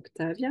from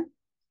Octavia,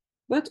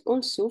 but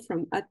also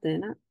from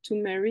Athena to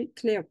marry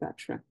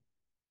Cleopatra.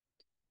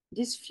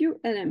 These few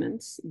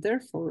elements,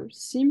 therefore,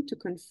 seem to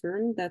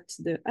confirm that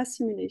the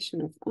assimilation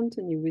of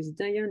Antony with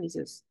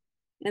Dionysus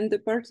and the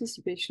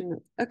participation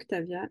of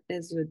Octavia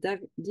as a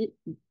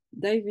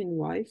divine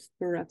wife,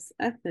 perhaps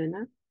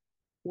Athena,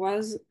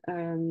 was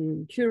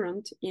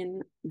current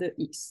in the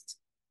East.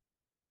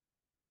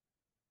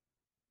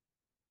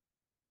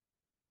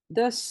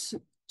 Thus,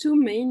 two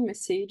main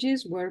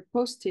messages were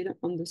posted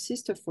on the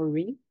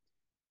Cistophori,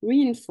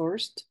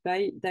 reinforced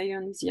by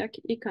Dionysiac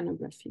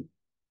iconography.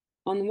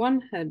 On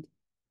one hand,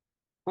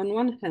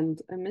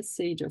 a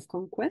message of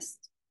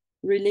conquest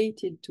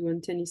related to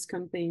Antony's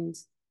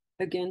campaigns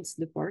against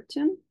the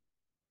Parthian,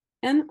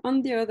 and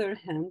on the other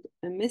hand,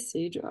 a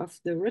message of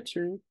the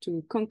return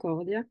to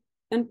concordia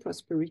and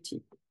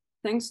prosperity,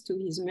 thanks to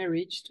his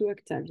marriage to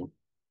Octavia.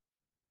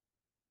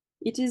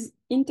 It is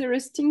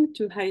interesting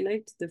to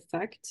highlight the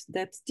fact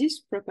that this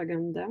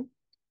propaganda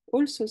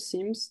also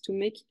seems to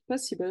make it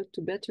possible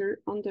to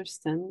better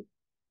understand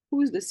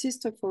who the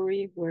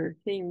Cistophori were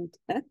aimed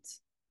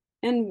at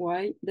and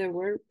why they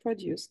were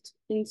produced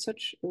in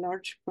such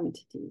large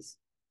quantities.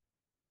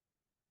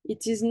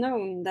 It is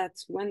known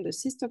that when the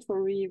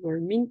Cistophori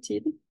were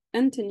minted,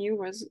 Antony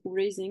was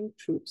raising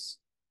troops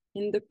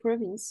in the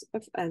province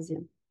of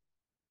Asia.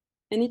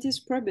 And it is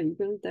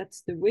probable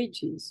that the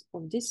wages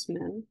of these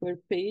men were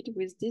paid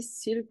with these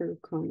silver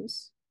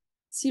coins,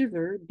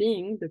 silver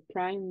being the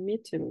prime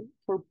metal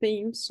for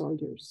paying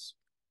soldiers.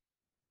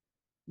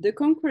 The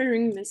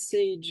conquering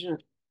message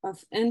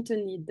of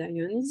Antony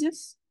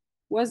Dionysius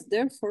was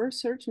therefore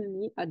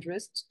certainly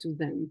addressed to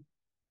them,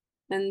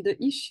 and the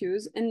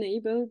issues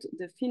enabled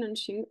the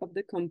financing of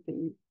the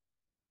campaign.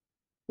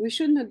 We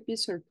should not be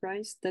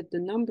surprised that the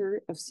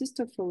number of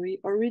Cistophori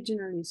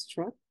originally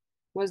struck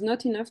was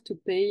not enough to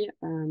pay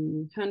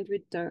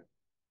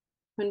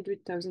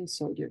 100,000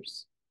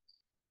 soldiers.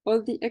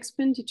 All the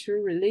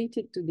expenditure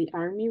related to the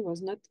army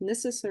was not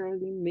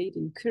necessarily made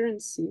in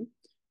currency,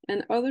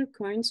 and other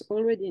coins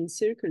already in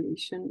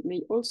circulation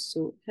may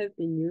also have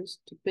been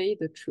used to pay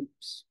the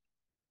troops.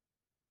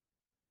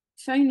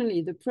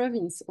 Finally, the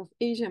province of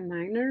Asia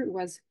Minor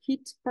was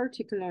hit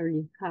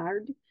particularly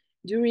hard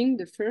during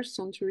the 1st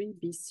century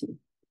BC,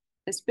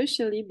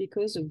 especially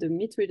because of the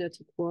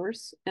Mithridatic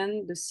Wars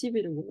and the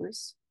Civil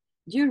Wars,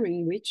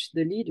 during which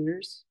the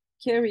leaders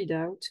carried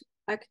out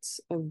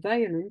acts of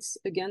violence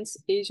against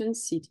Asian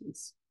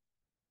cities.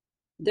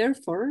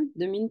 Therefore,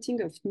 the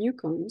minting of new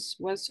coins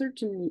was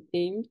certainly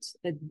aimed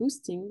at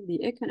boosting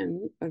the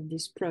economy of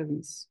this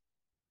province.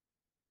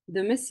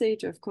 The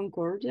message of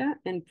concordia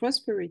and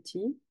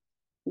prosperity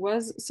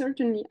was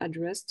certainly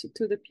addressed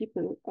to the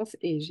people of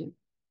Asia.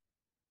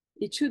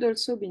 It should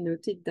also be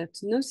noted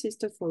that no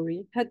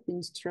Cistophori had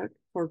been struck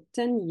for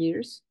 10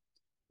 years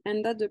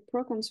and that the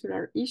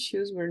proconsular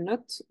issues were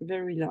not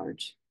very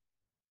large.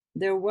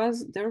 There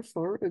was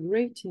therefore a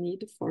great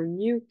need for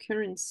new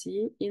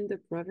currency in the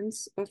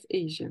province of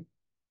Asia.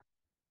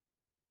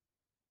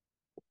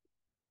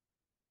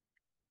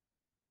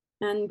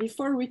 And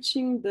before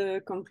reaching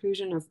the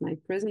conclusion of my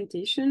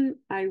presentation,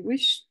 I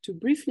wish to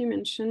briefly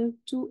mention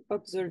two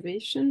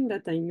observations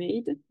that I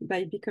made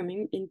by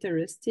becoming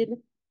interested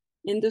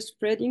in the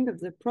spreading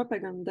of the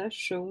propaganda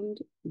shown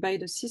by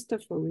the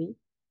Cistophori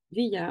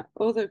via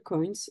other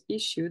coins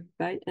issued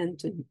by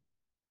Antony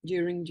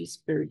during this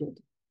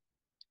period.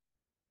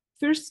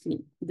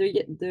 Firstly,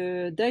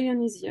 the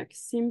Dionysiac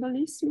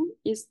symbolism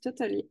is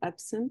totally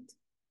absent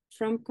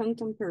from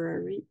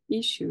contemporary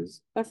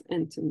issues of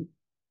Antony,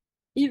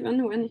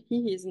 even when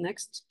he is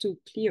next to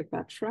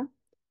Cleopatra,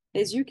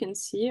 as you can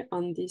see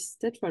on this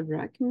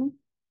tetradrachm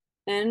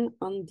and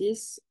on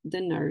this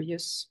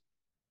denarius.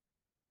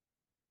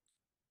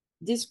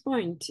 This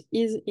point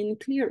is in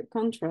clear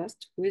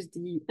contrast with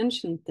the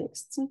ancient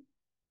texts,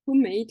 who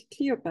made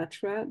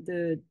Cleopatra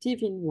the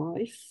divine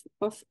wife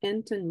of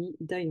Antony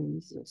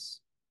Dionysus.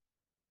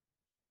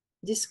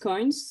 These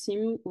coins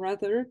seem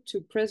rather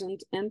to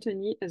present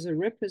Antony as a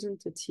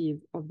representative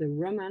of the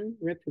Roman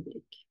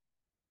Republic.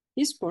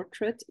 His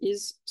portrait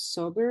is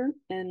sober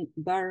and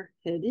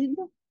bare-headed,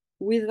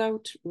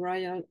 without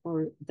royal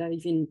or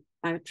divine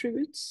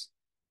attributes,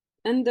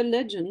 and the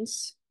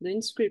legends, the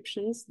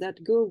inscriptions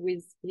that go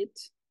with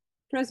it,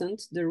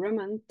 present the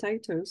Roman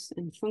titles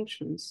and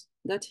functions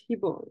that he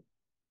bore,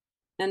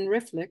 and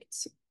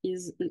reflects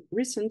his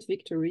recent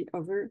victory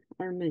over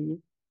Armenia.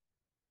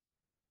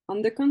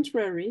 On the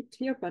contrary,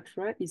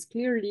 Cleopatra is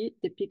clearly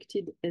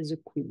depicted as a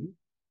queen.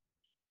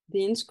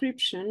 The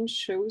inscription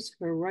shows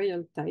her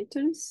royal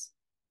titles,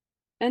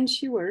 and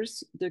she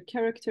wears the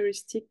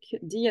characteristic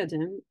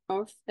diadem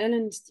of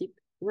Hellenistic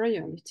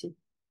royalty.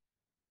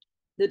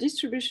 The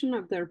distribution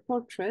of their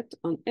portrait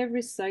on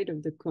every side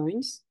of the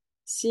coins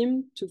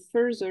seemed to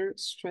further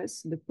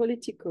stress the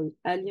political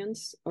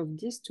alliance of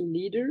these two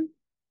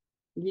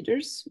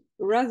leaders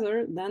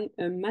rather than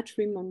a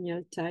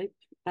matrimonial type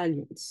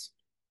alliance.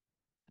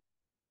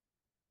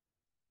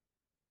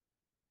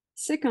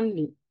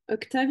 Secondly,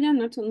 Octavia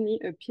not only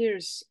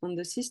appears on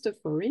the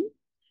Cistophori,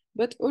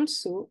 but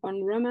also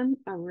on Roman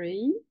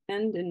aurei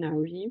and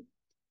denarii,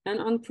 and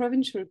on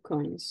provincial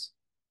coins,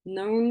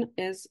 known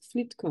as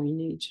fleet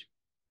coinage.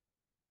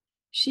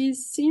 She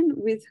is seen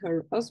with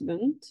her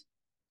husband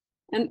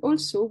and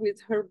also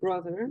with her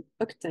brother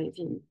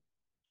Octavian,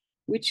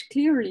 which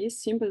clearly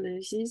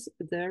symbolizes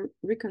their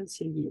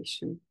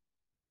reconciliation.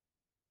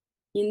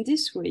 In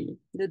this way,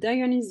 the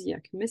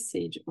Dionysiac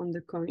message on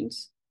the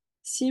coins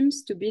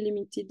seems to be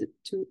limited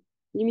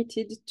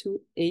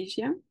to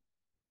Asia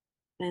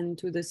and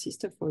to the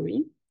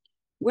Cistophori,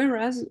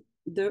 whereas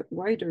the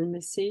wider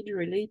message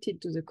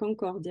related to the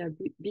concordia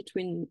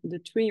between the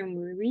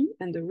triumvirate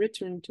and the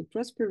return to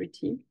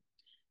prosperity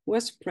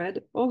was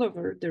spread all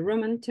over the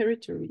Roman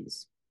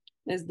territories,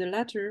 as the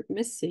latter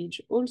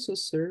message also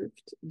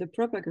served the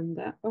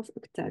propaganda of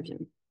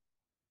Octavian.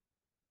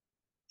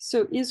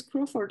 So is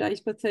Crawford's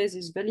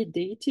hypothesis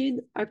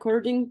validated,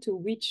 according to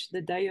which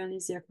the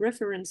Dionysiac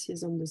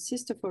references on the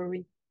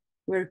Cistophori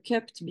were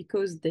kept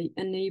because they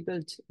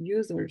enabled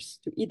users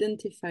to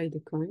identify the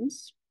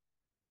coins?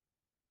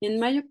 In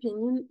my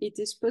opinion, it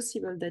is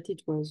possible that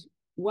it was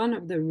one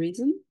of the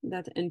reasons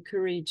that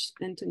encouraged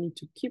Antony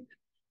to keep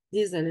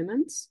these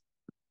elements,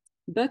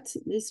 but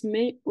this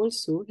may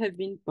also have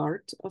been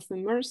part of a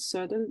more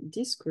subtle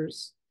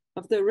discourse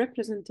of the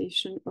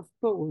representation of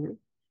power,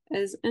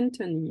 as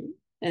Antony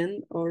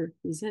and or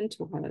his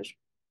entourage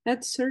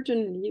had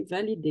certainly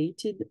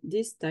validated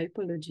this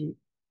typology,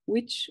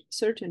 which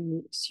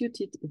certainly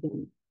suited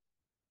them.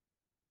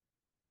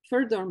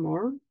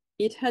 Furthermore,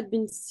 it had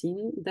been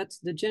seen that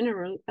the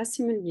general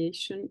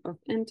assimilation of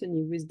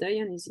Antony with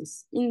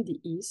Dionysus in the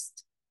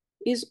East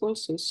is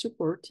also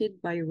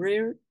supported by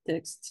rare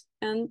texts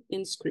and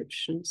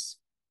inscriptions.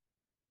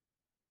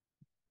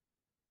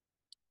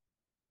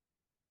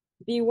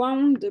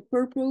 Beyond the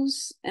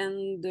purpose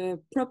and the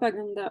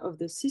propaganda of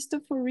the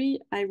Cistophori,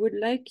 I would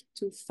like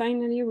to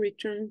finally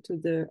return to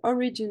the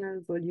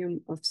original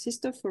volume of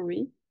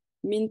Cistophori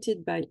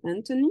minted by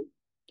Antony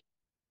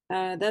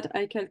that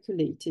I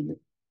calculated.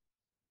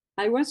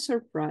 I was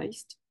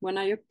surprised when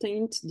I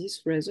obtained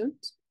this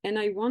result, and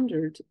I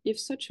wondered if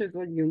such a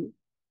volume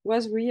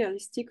was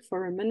realistic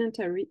for a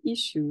monetary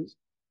issue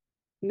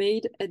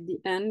made at the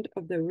end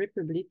of the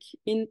Republic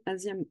in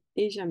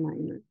Asia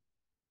Minor.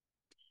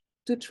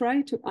 To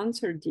try to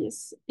answer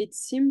this, it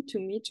seemed to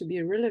me to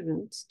be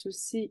relevant to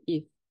see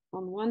if,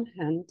 on one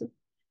hand,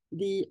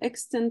 the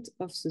extent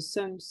of the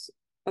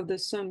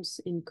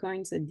sums in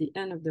coins at the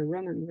end of the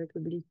Roman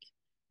Republic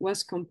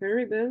was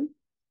comparable,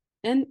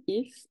 and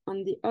if,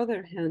 on the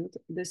other hand,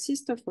 the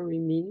Cistophori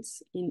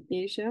means in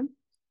Asia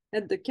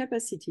had the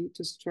capacity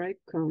to strike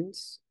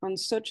coins on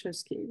such a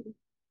scale.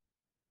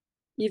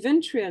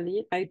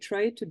 Eventually, I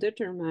tried to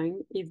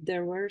determine if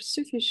there were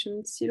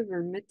sufficient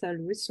silver metal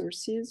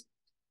resources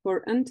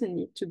for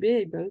Antony to be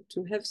able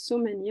to have so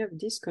many of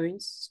these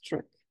coins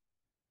struck.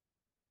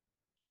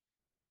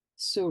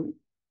 So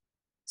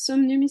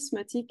some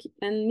numismatic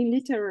and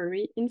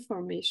literary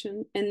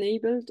information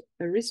enabled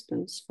a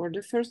response for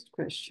the first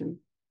question.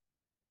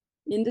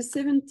 In the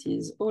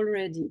 70s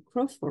already,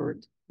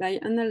 Crawford, by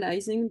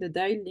analyzing the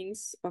die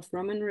links of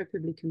Roman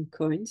Republican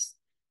coins,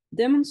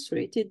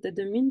 demonstrated that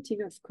the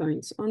minting of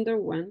coins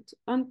underwent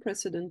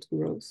unprecedented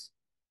growth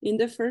in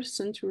the 1st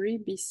century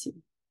BC,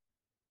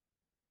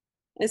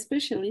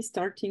 especially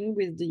starting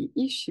with the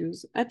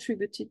issues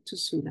attributed to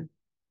Sulla.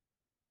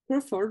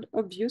 Crawford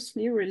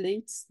obviously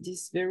relates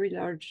these very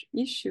large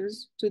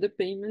issues to the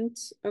payment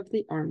of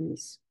the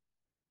armies.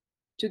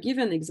 To give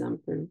an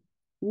example,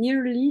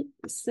 nearly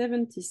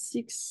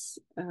 76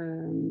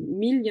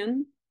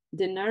 million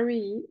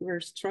denarii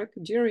were struck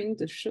during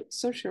the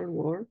social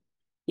war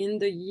in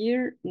the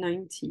year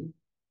 90.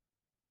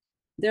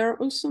 There are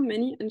also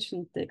many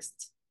ancient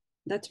texts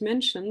that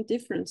mention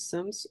different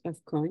sums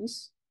of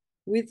coins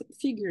with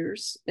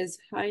figures as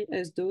high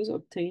as those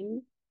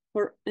obtained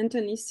for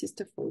Antony's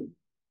Cistophori.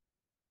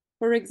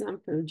 For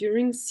example,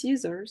 during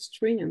Caesar's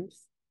triumph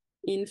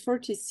in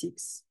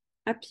 46,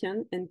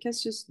 Appian and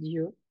Cassius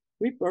Dio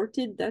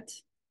reported that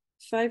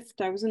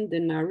 5,000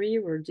 denarii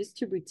were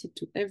distributed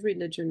to every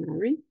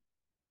legionary,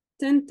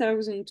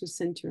 10,000 to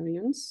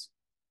centurions,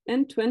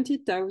 and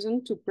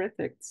 20,000 to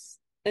prefects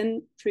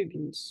and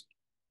tribunes.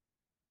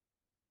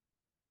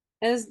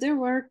 As there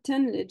were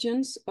 10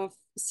 legions of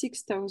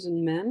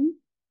 6,000 men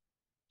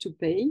to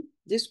pay,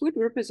 this would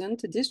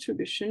represent a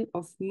distribution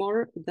of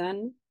more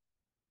than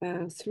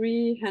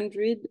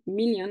 300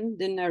 million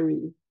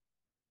denarii.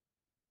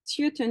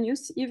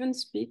 Suetonius even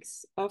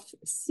speaks of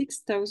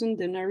 6,000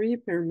 denarii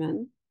per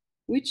man,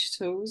 which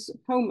shows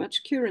how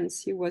much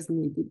currency was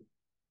needed.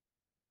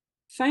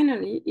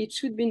 Finally, it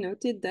should be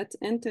noted that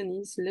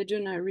Antony's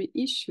legionary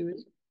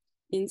issues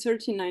in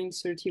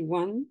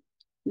 39-31,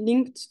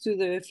 linked to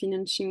the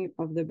financing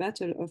of the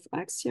Battle of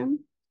Actium,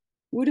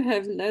 would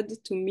have led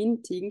to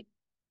minting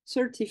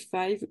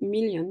 35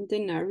 million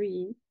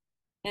denarii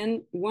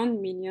and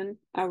 1 million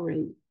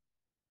aurei.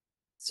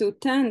 So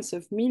tens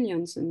of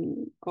millions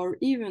or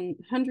even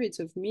hundreds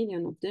of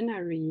millions of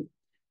denarii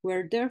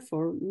were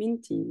therefore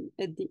minting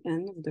at the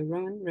end of the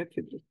Roman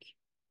Republic.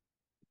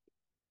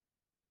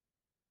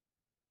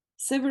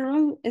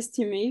 Several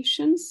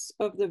estimations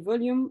of the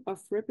volume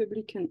of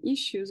republican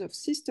issues of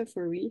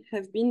Cistophori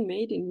have been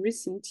made in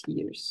recent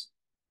years.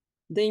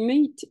 They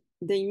make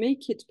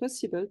it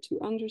possible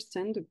to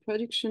understand the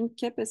production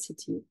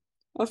capacity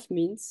of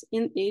mints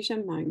in Asia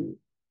Minor.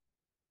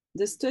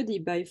 The study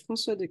by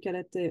François de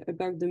Calatet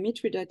about the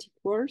Mithridatic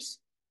Wars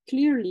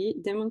clearly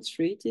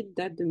demonstrated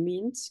that the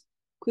mints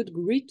could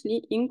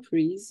greatly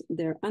increase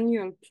their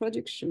annual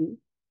production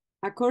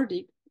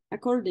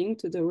according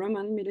to the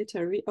Roman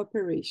military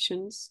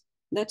operations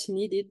that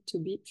needed to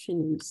be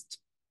financed.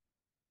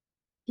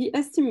 He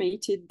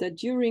estimated that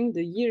during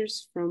the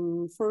years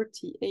from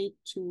 48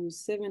 to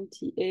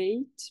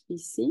 78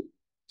 BC,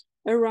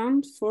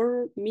 around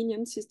 4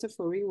 million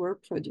cistophori were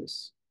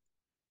produced.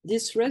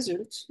 This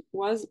result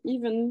was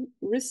even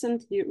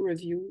recently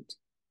reviewed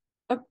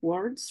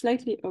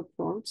slightly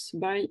upwards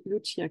by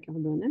Lucia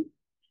Carbone,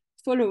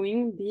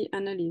 following the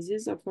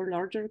analysis of a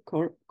larger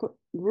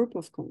group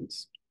of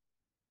coins.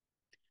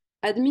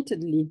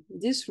 Admittedly,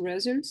 these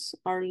results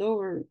are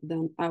lower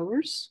than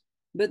ours,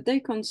 but they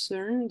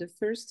concern the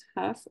first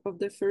half of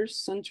the 1st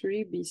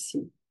century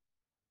BC.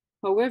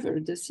 However,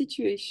 the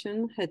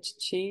situation had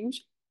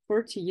changed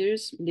 40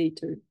 years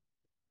later.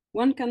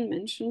 One can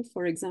mention,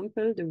 for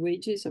example, the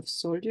wages of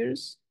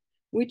soldiers,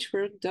 which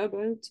were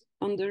doubled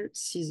under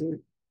Caesar,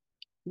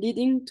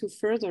 leading to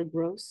further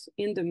growth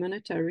in the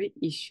monetary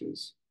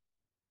issues.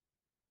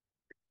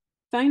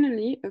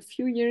 Finally, a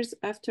few years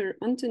after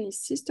Antony's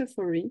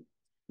Cistophori,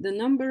 the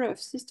number of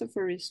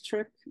cistophori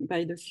struck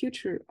by the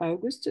future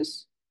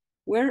Augustus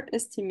were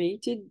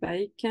estimated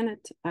by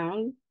Kenneth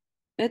Arl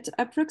at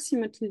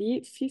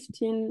approximately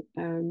 15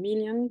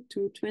 million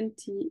to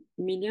 20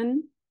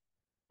 million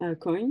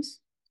coins,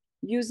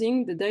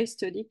 using the die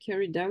study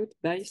carried out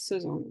by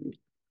Sutherland.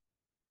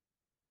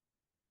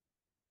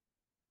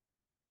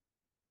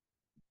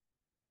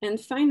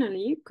 And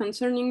finally,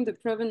 concerning the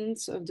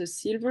provenance of the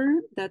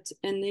silver that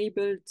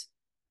enabled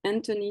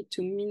Antony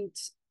to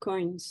mint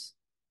coins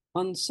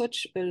on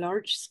such a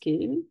large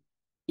scale,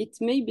 it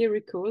may be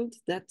recalled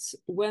that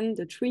when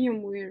the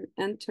triumvir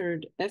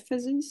entered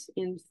Ephesus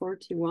in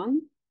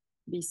 41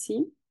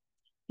 BC,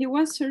 he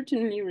was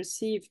certainly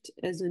received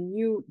as a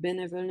new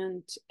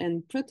benevolent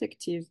and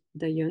protective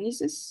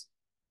Dionysus.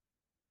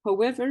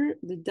 However,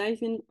 the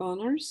divine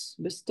honors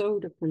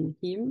bestowed upon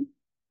him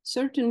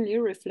certainly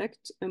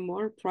reflect a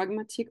more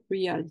pragmatic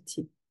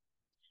reality.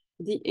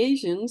 The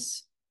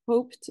Asians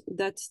hoped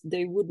that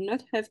they would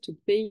not have to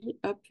pay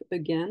up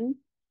again,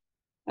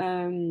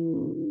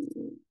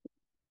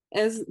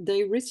 as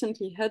they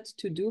recently had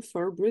to do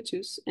for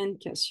Brutus and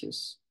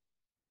Cassius,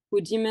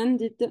 who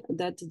demanded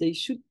that they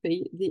should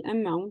pay the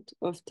amount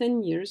of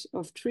 10 years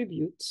of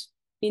tribute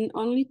in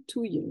only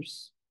 2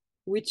 years,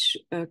 which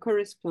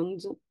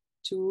corresponds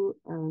to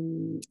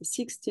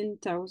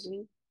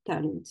 16,000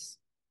 talents.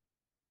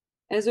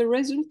 As a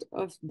result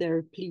of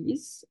their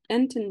pleas,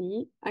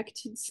 Antony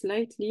acted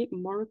slightly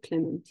more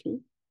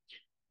clemently,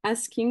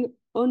 asking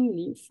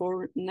only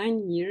for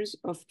 9 years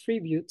of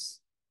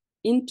tributes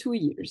in 2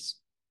 years,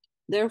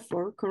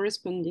 therefore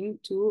corresponding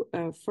to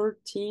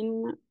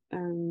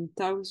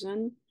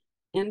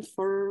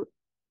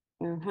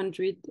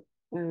 14,400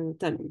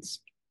 talents,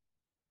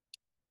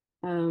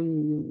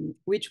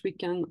 which we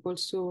can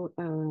also,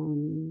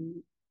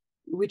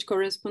 which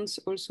corresponds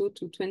also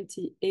to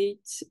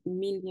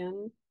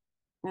 28,800,000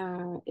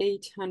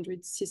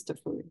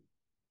 cistophori.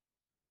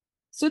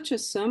 Such a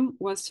sum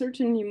was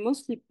certainly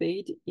mostly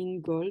paid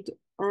in gold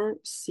or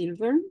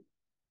silver,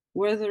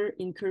 whether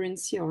in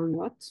currency or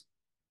not,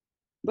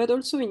 but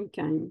also in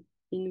kind,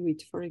 in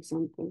wheat, for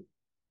example.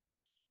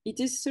 It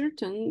is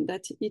certain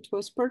that it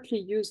was partly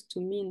used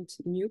to mint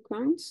new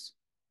coins,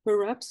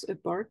 perhaps a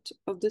part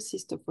of the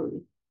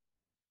cistophori,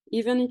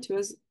 even if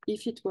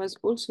it was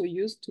also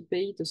used to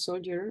pay the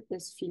soldier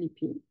as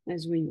Philippi,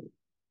 as we know.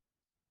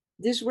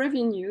 These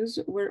revenues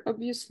were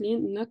obviously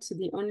not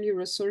the only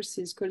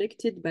resources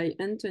collected by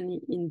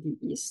Antony in the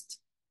East.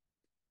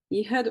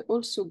 He had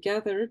also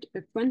gathered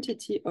a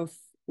quantity of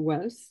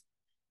wealth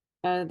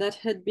that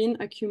had been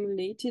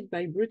accumulated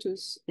by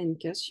Brutus and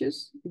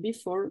Cassius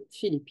before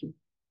Philippi.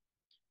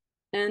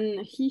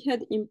 And he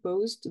had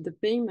imposed the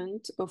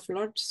payment of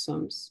large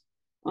sums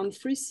on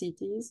free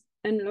cities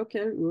and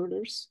local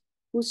rulers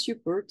who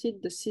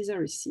supported the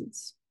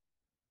Caesaricides.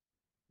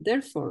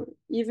 Therefore,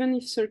 even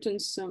if certain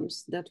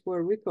sums that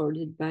were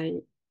recorded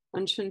by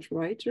ancient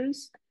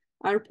writers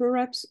are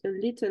perhaps a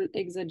little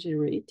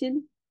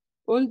exaggerated,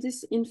 all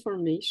this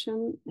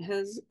information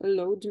has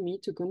allowed me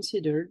to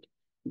consider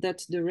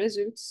that the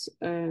results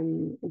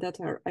that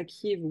are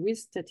achieved with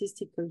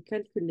statistical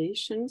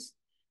calculations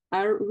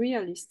are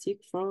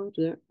realistic for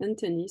the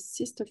Antony's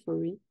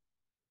cistophori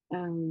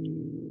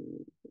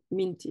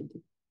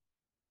minted.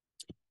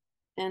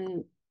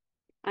 And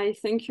I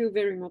thank you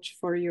very much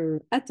for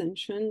your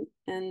attention,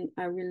 and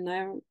I will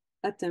now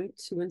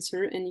attempt to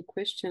answer any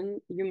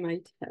question you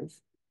might have.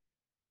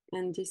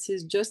 And this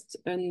is just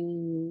a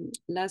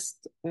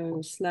last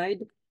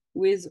slide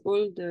with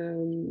all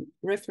the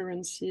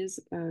references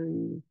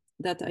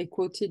that I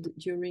quoted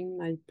during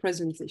my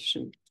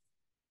presentation.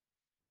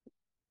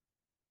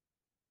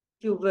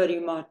 Thank you very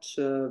much,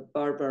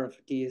 Barbara,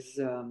 for this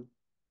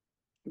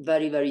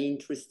very, very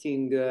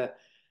interesting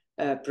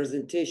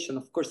presentation.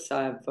 Of course,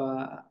 I have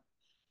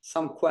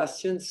some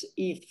questions.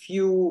 If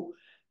you,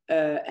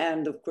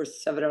 and of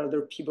course, several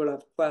other people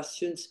have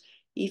questions.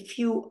 If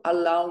you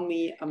allow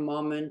me a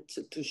moment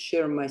to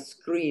share my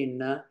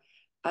screen,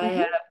 I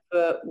have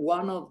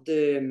one of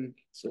the,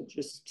 so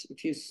just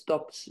if you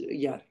stop,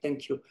 yeah,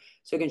 thank you.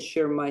 So I can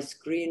share my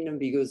screen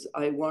because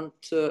I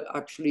want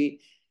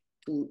actually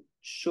to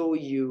show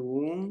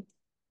you,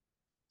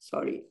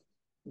 sorry,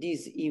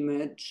 this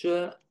image.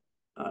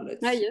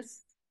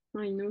 Yes,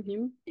 I know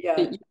him.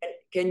 Yeah,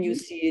 can you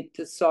see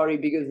it? Sorry,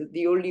 because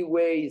the only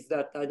way is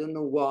that I don't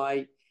know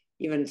why,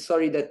 even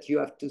sorry that you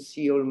have to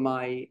see all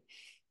my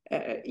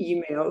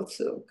emails,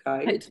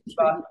 okay?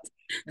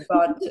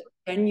 But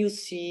can you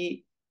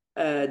see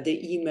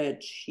the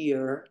image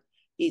here?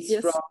 It's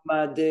from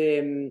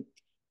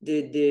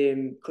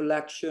the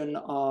collection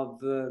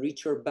of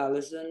Richard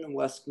Ballison,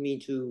 who asked me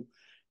to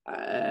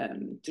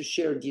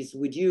share this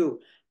with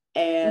you.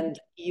 And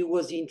he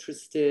was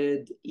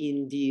interested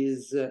in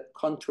this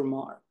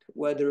countermark,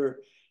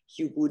 whether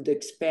you would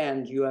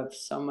expand, you have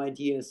some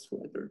ideas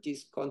whether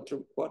this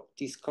what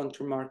this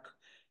countermark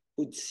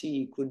could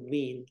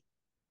mean.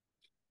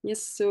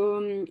 Yes,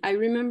 so I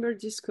remember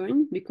this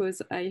coin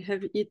because I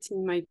have it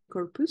in my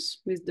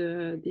corpus with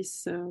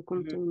this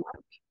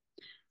countermark.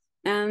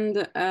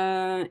 And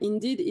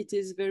indeed, it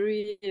is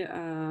very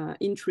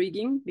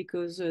intriguing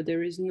because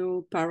there is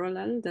no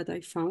parallel that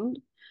I found.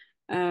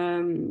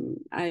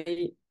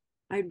 I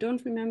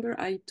don't remember.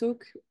 I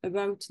talked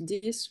about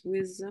this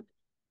with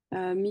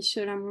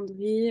Michel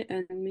Amandry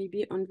and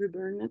maybe Andrew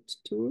Burnett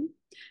too,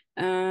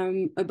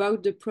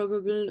 about the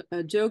probable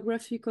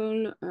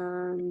geographical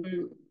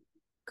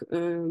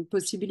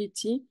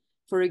possibility.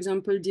 For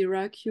example,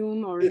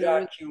 Dyrrhachium or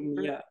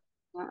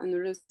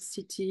another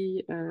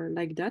city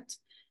like that.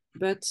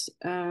 But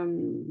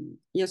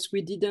yes,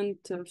 we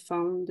didn't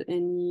found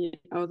any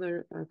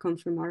other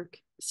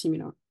countermark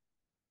similar.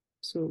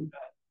 So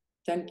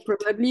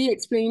probably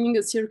explaining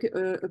a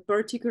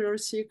particular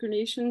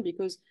circulation,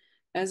 because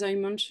as I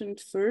mentioned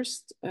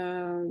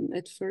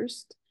at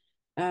first,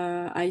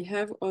 I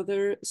have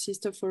other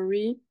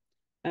cistophori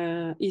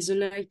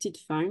isolated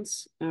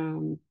finds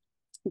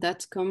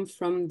that come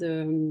from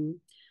the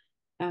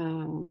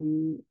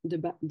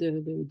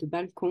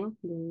balcon,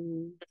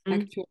 the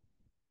actual.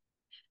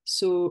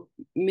 So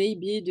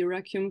maybe the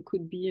Dyrrhachium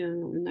could be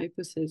an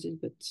hypothesis,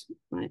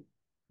 but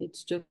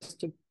it's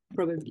just a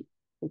probability.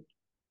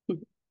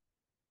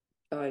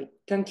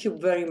 Thank you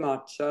very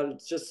much. I'll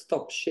just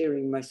stop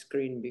sharing my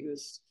screen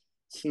because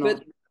it's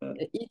not.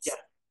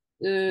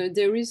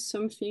 There is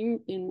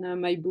something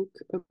in my book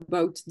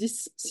about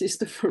this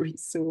cistophori,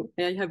 so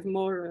I have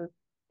more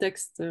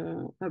text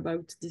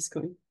about this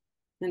coin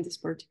and this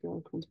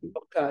particular country.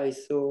 Okay,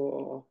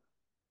 so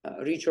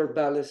Richard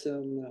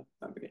Ballison,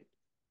 I mean,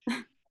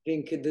 I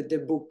think the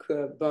book,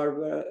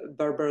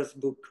 Barbara's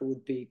book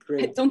would be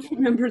great. I don't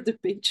remember the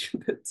page,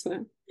 but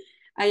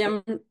I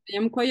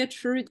am quite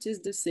sure it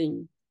is the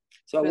same.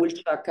 So I will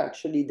check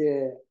actually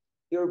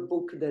your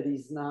book that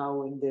is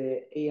now in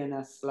the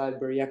ANS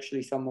library.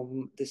 Actually, some of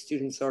the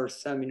students are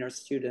seminar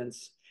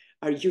students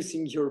are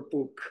using your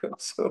book.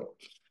 So,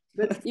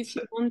 but if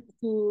you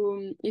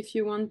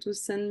want to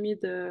send me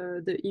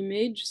the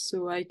image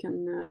so I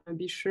can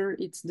be sure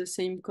it's the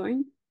same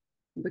coin,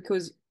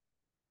 because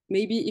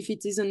maybe if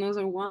it is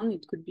another one,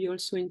 it could be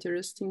also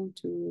interesting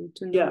to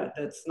know. Yeah,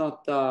 that's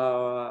not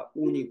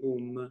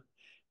unicum.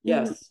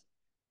 Yes.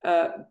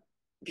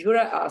 Before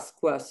I ask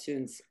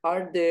questions,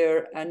 are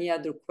there any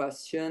other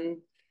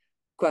questions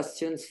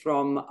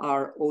from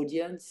our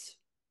audience?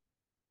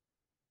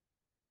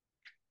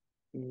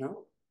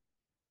 No.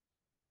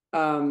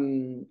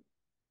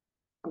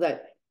 Okay.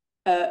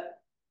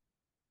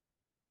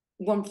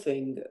 One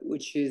thing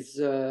which is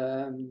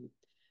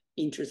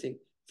interesting.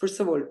 First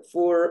of all,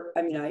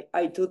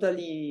 I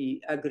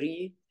totally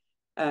agree.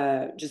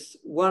 Just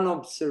one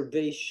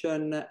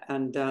observation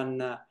and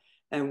then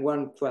and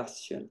one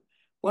question.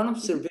 One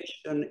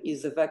observation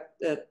is the fact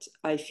that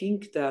I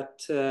think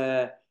that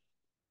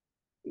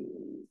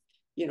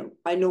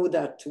I know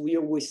that we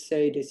always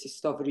say the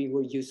Cistophori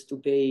were used to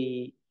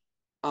pay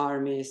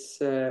armies,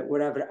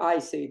 whatever. I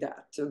say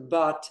that,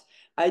 but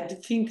I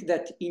think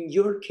that in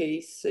your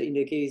case, in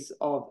the case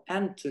of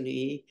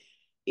Antony,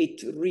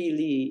 it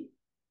really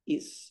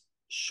is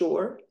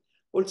sure.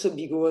 Also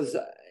because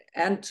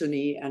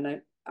Antony,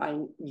 and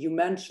you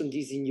mentioned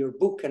this in your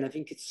book, and I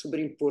think it's super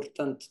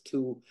important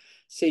to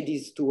say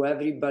this to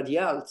everybody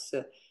else,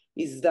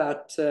 is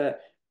that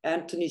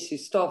Antony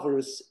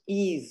Cistophorus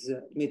is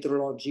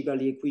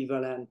metrologically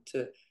equivalent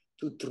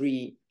to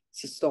 3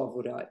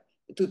 Cistophori,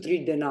 to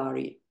 3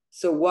 denarii.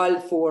 So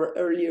while for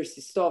earlier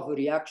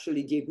Cistophori,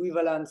 actually the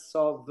equivalence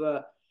of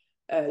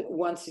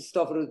 1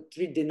 Cistophori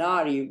 3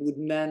 denarii would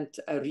meant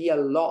a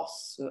real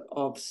loss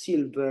of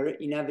silver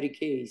in every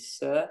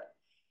case.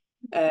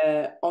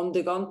 On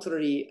the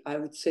contrary, I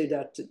would say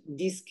that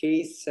this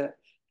case,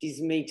 this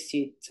makes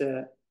it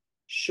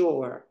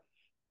sure.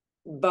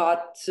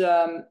 But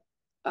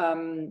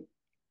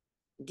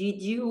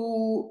did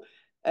you,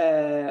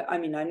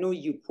 I know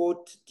you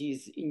quote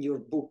this in your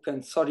book,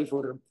 and sorry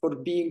for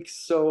being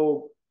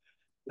so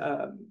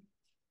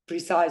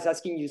precise,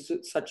 asking you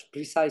such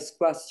precise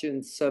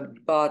questions,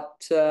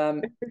 but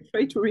I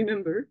try to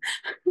remember.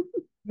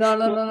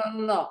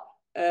 No,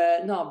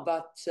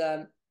 but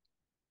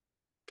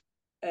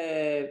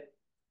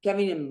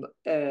Kevin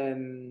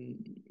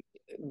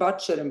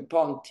Butcher and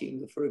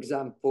Ponting, for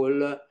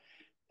example,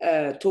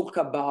 talk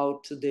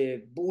about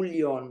the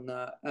bullion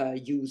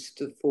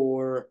used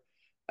for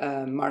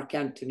Marc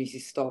Antoine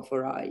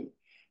Cistophori,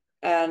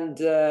 and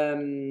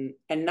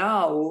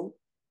now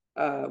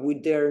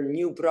with their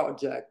new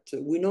project,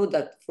 we know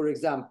that, for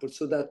example,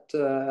 so that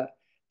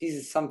this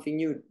is something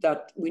new,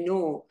 that we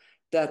know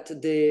that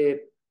the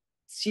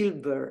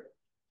silver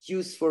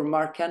used for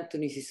Marc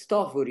Antoine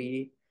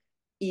Cistophori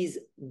is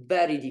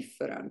very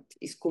different.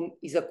 Is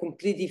a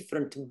completely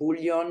different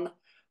bullion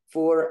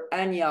for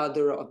any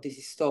other of the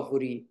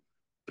Cistophori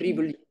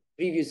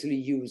previously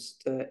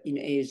used in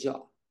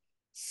Asia.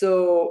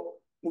 So,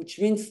 which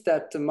means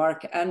that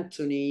Marc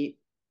Antoine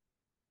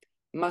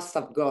must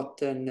have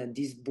gotten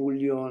this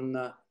bullion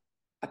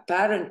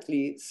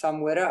apparently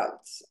somewhere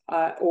else,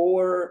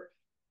 or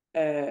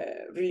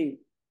really,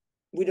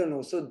 we don't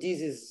know. So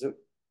this is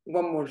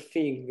one more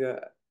thing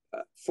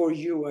for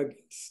you, I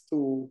guess,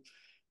 to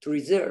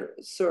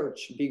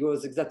research,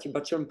 because exactly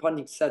Butcher and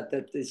Ponting said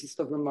that the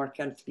Cistophori and Marc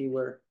Antoine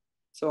were,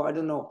 so I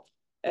don't know,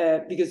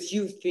 because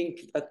you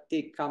think that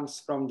it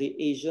comes from the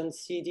Asian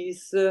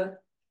cities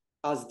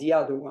as the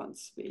other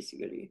ones,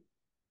 basically.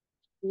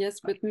 Yes,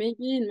 but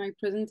maybe in my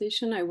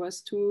presentation I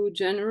was too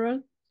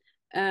general.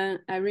 I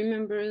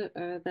remember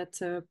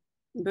that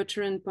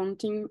Butcher and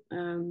Ponting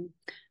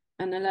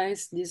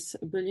analyzed this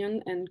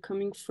bullion and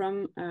coming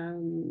from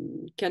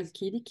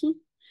Chalkidiki.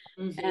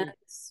 And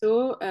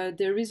so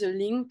there is a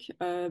link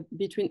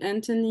between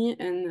Antony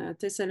and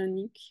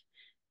Thessalonic,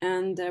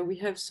 and we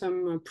have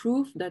some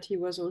proof that he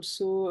was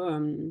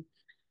also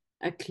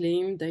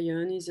acclaimed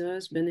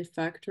Dionysus,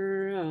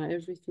 benefactor,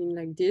 everything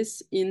like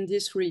this in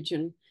this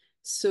region.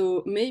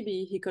 So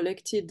maybe he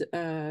collected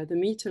the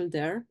metal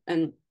there,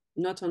 and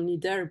not only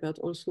there, but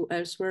also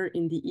elsewhere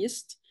in the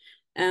East.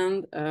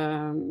 And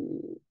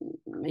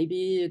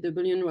maybe the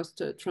bullion was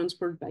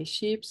transported by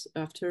ships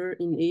after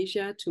in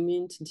Asia to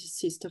mint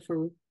this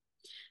Cistophori.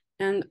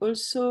 And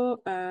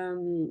also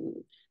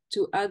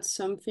to add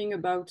something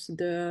about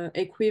the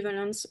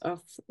equivalence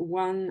of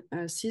one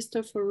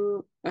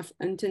Cistophorus, of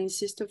Antony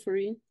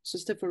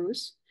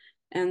Cistophorus,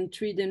 and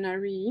 3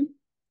 denarii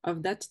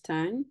of that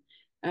time.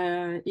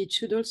 It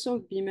should also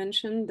be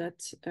mentioned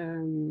that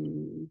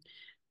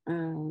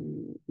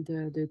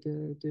the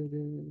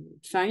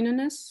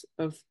fineness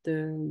of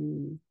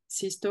the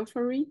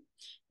cistophori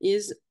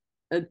is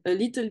a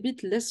little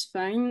bit less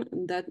fine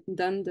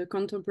than the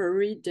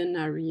contemporary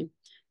denarii.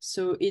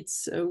 So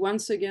it's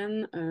once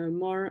again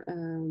more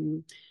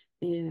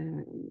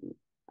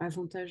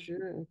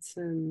avantageux. It's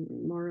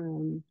more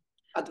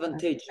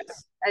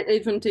advantageous.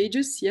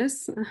 Advantageous,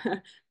 yes,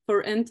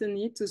 for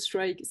Antony to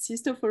strike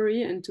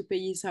cistophori and to pay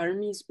his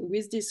armies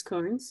with these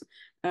coins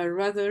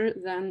rather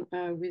than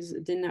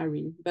with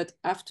denarii. But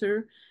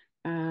after,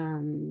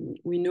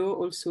 we know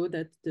also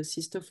that the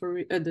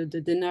cistophori,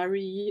 the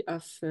denarii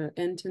of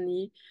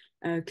Antony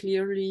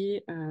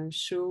clearly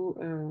show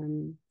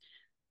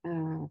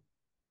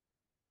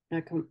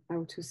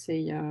how to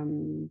say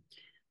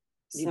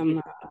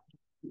some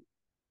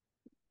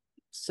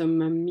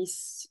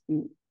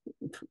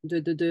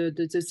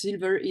the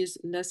silver is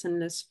less and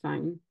less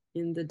fine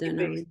in the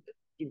denarii.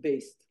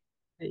 Debased.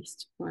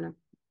 Voilà.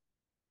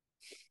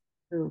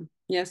 So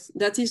yes,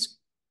 that is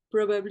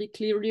probably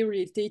clearly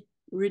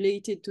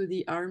related to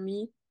the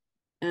army,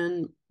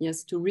 and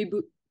yes, to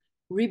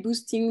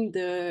reboosting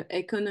the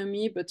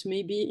economy, but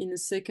maybe in a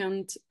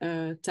second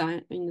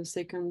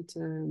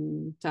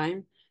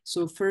time.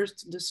 So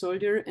first the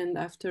soldier, and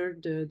after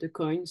the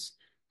coins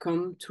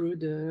come through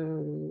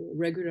the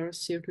regular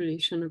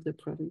circulation of the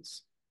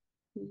province.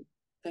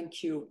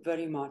 Thank you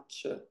very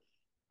much.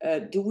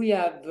 Do we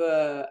have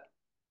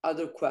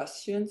other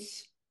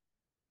questions?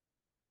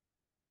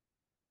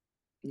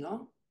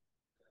 No?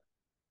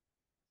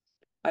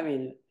 I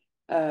mean,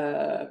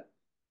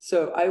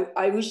 so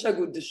I wish I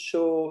could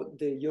show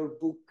your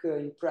book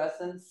in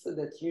presence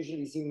that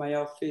usually is in my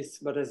office,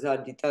 but as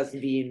it has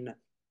been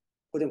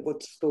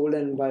quote-unquote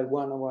stolen by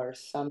one of our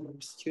summer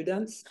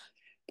students.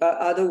 But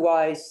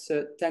otherwise,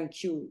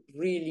 thank you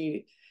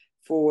really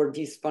for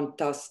this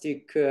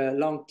fantastic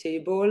long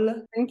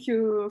table. Thank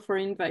you for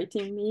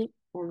inviting me.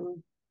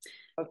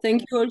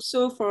 Thank you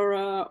also for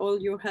all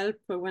your help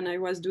when I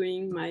was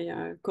doing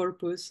my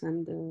corpus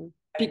and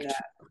picture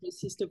of the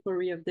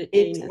cistophori of the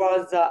It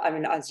was, I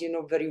mean, as you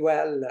know very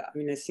well, I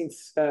mean,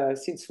 since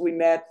we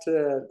met,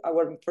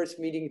 our first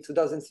meeting in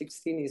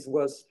 2016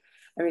 was,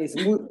 I mean, it's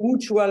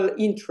mutual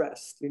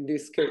interest in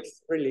this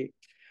case, really.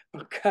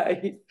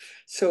 Okay,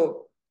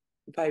 so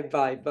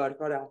bye-bye,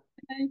 Barbara.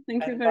 Okay,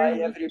 thank you very much.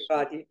 Bye,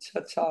 everybody.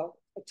 Ciao, ciao.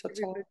 Ciao,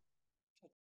 ciao.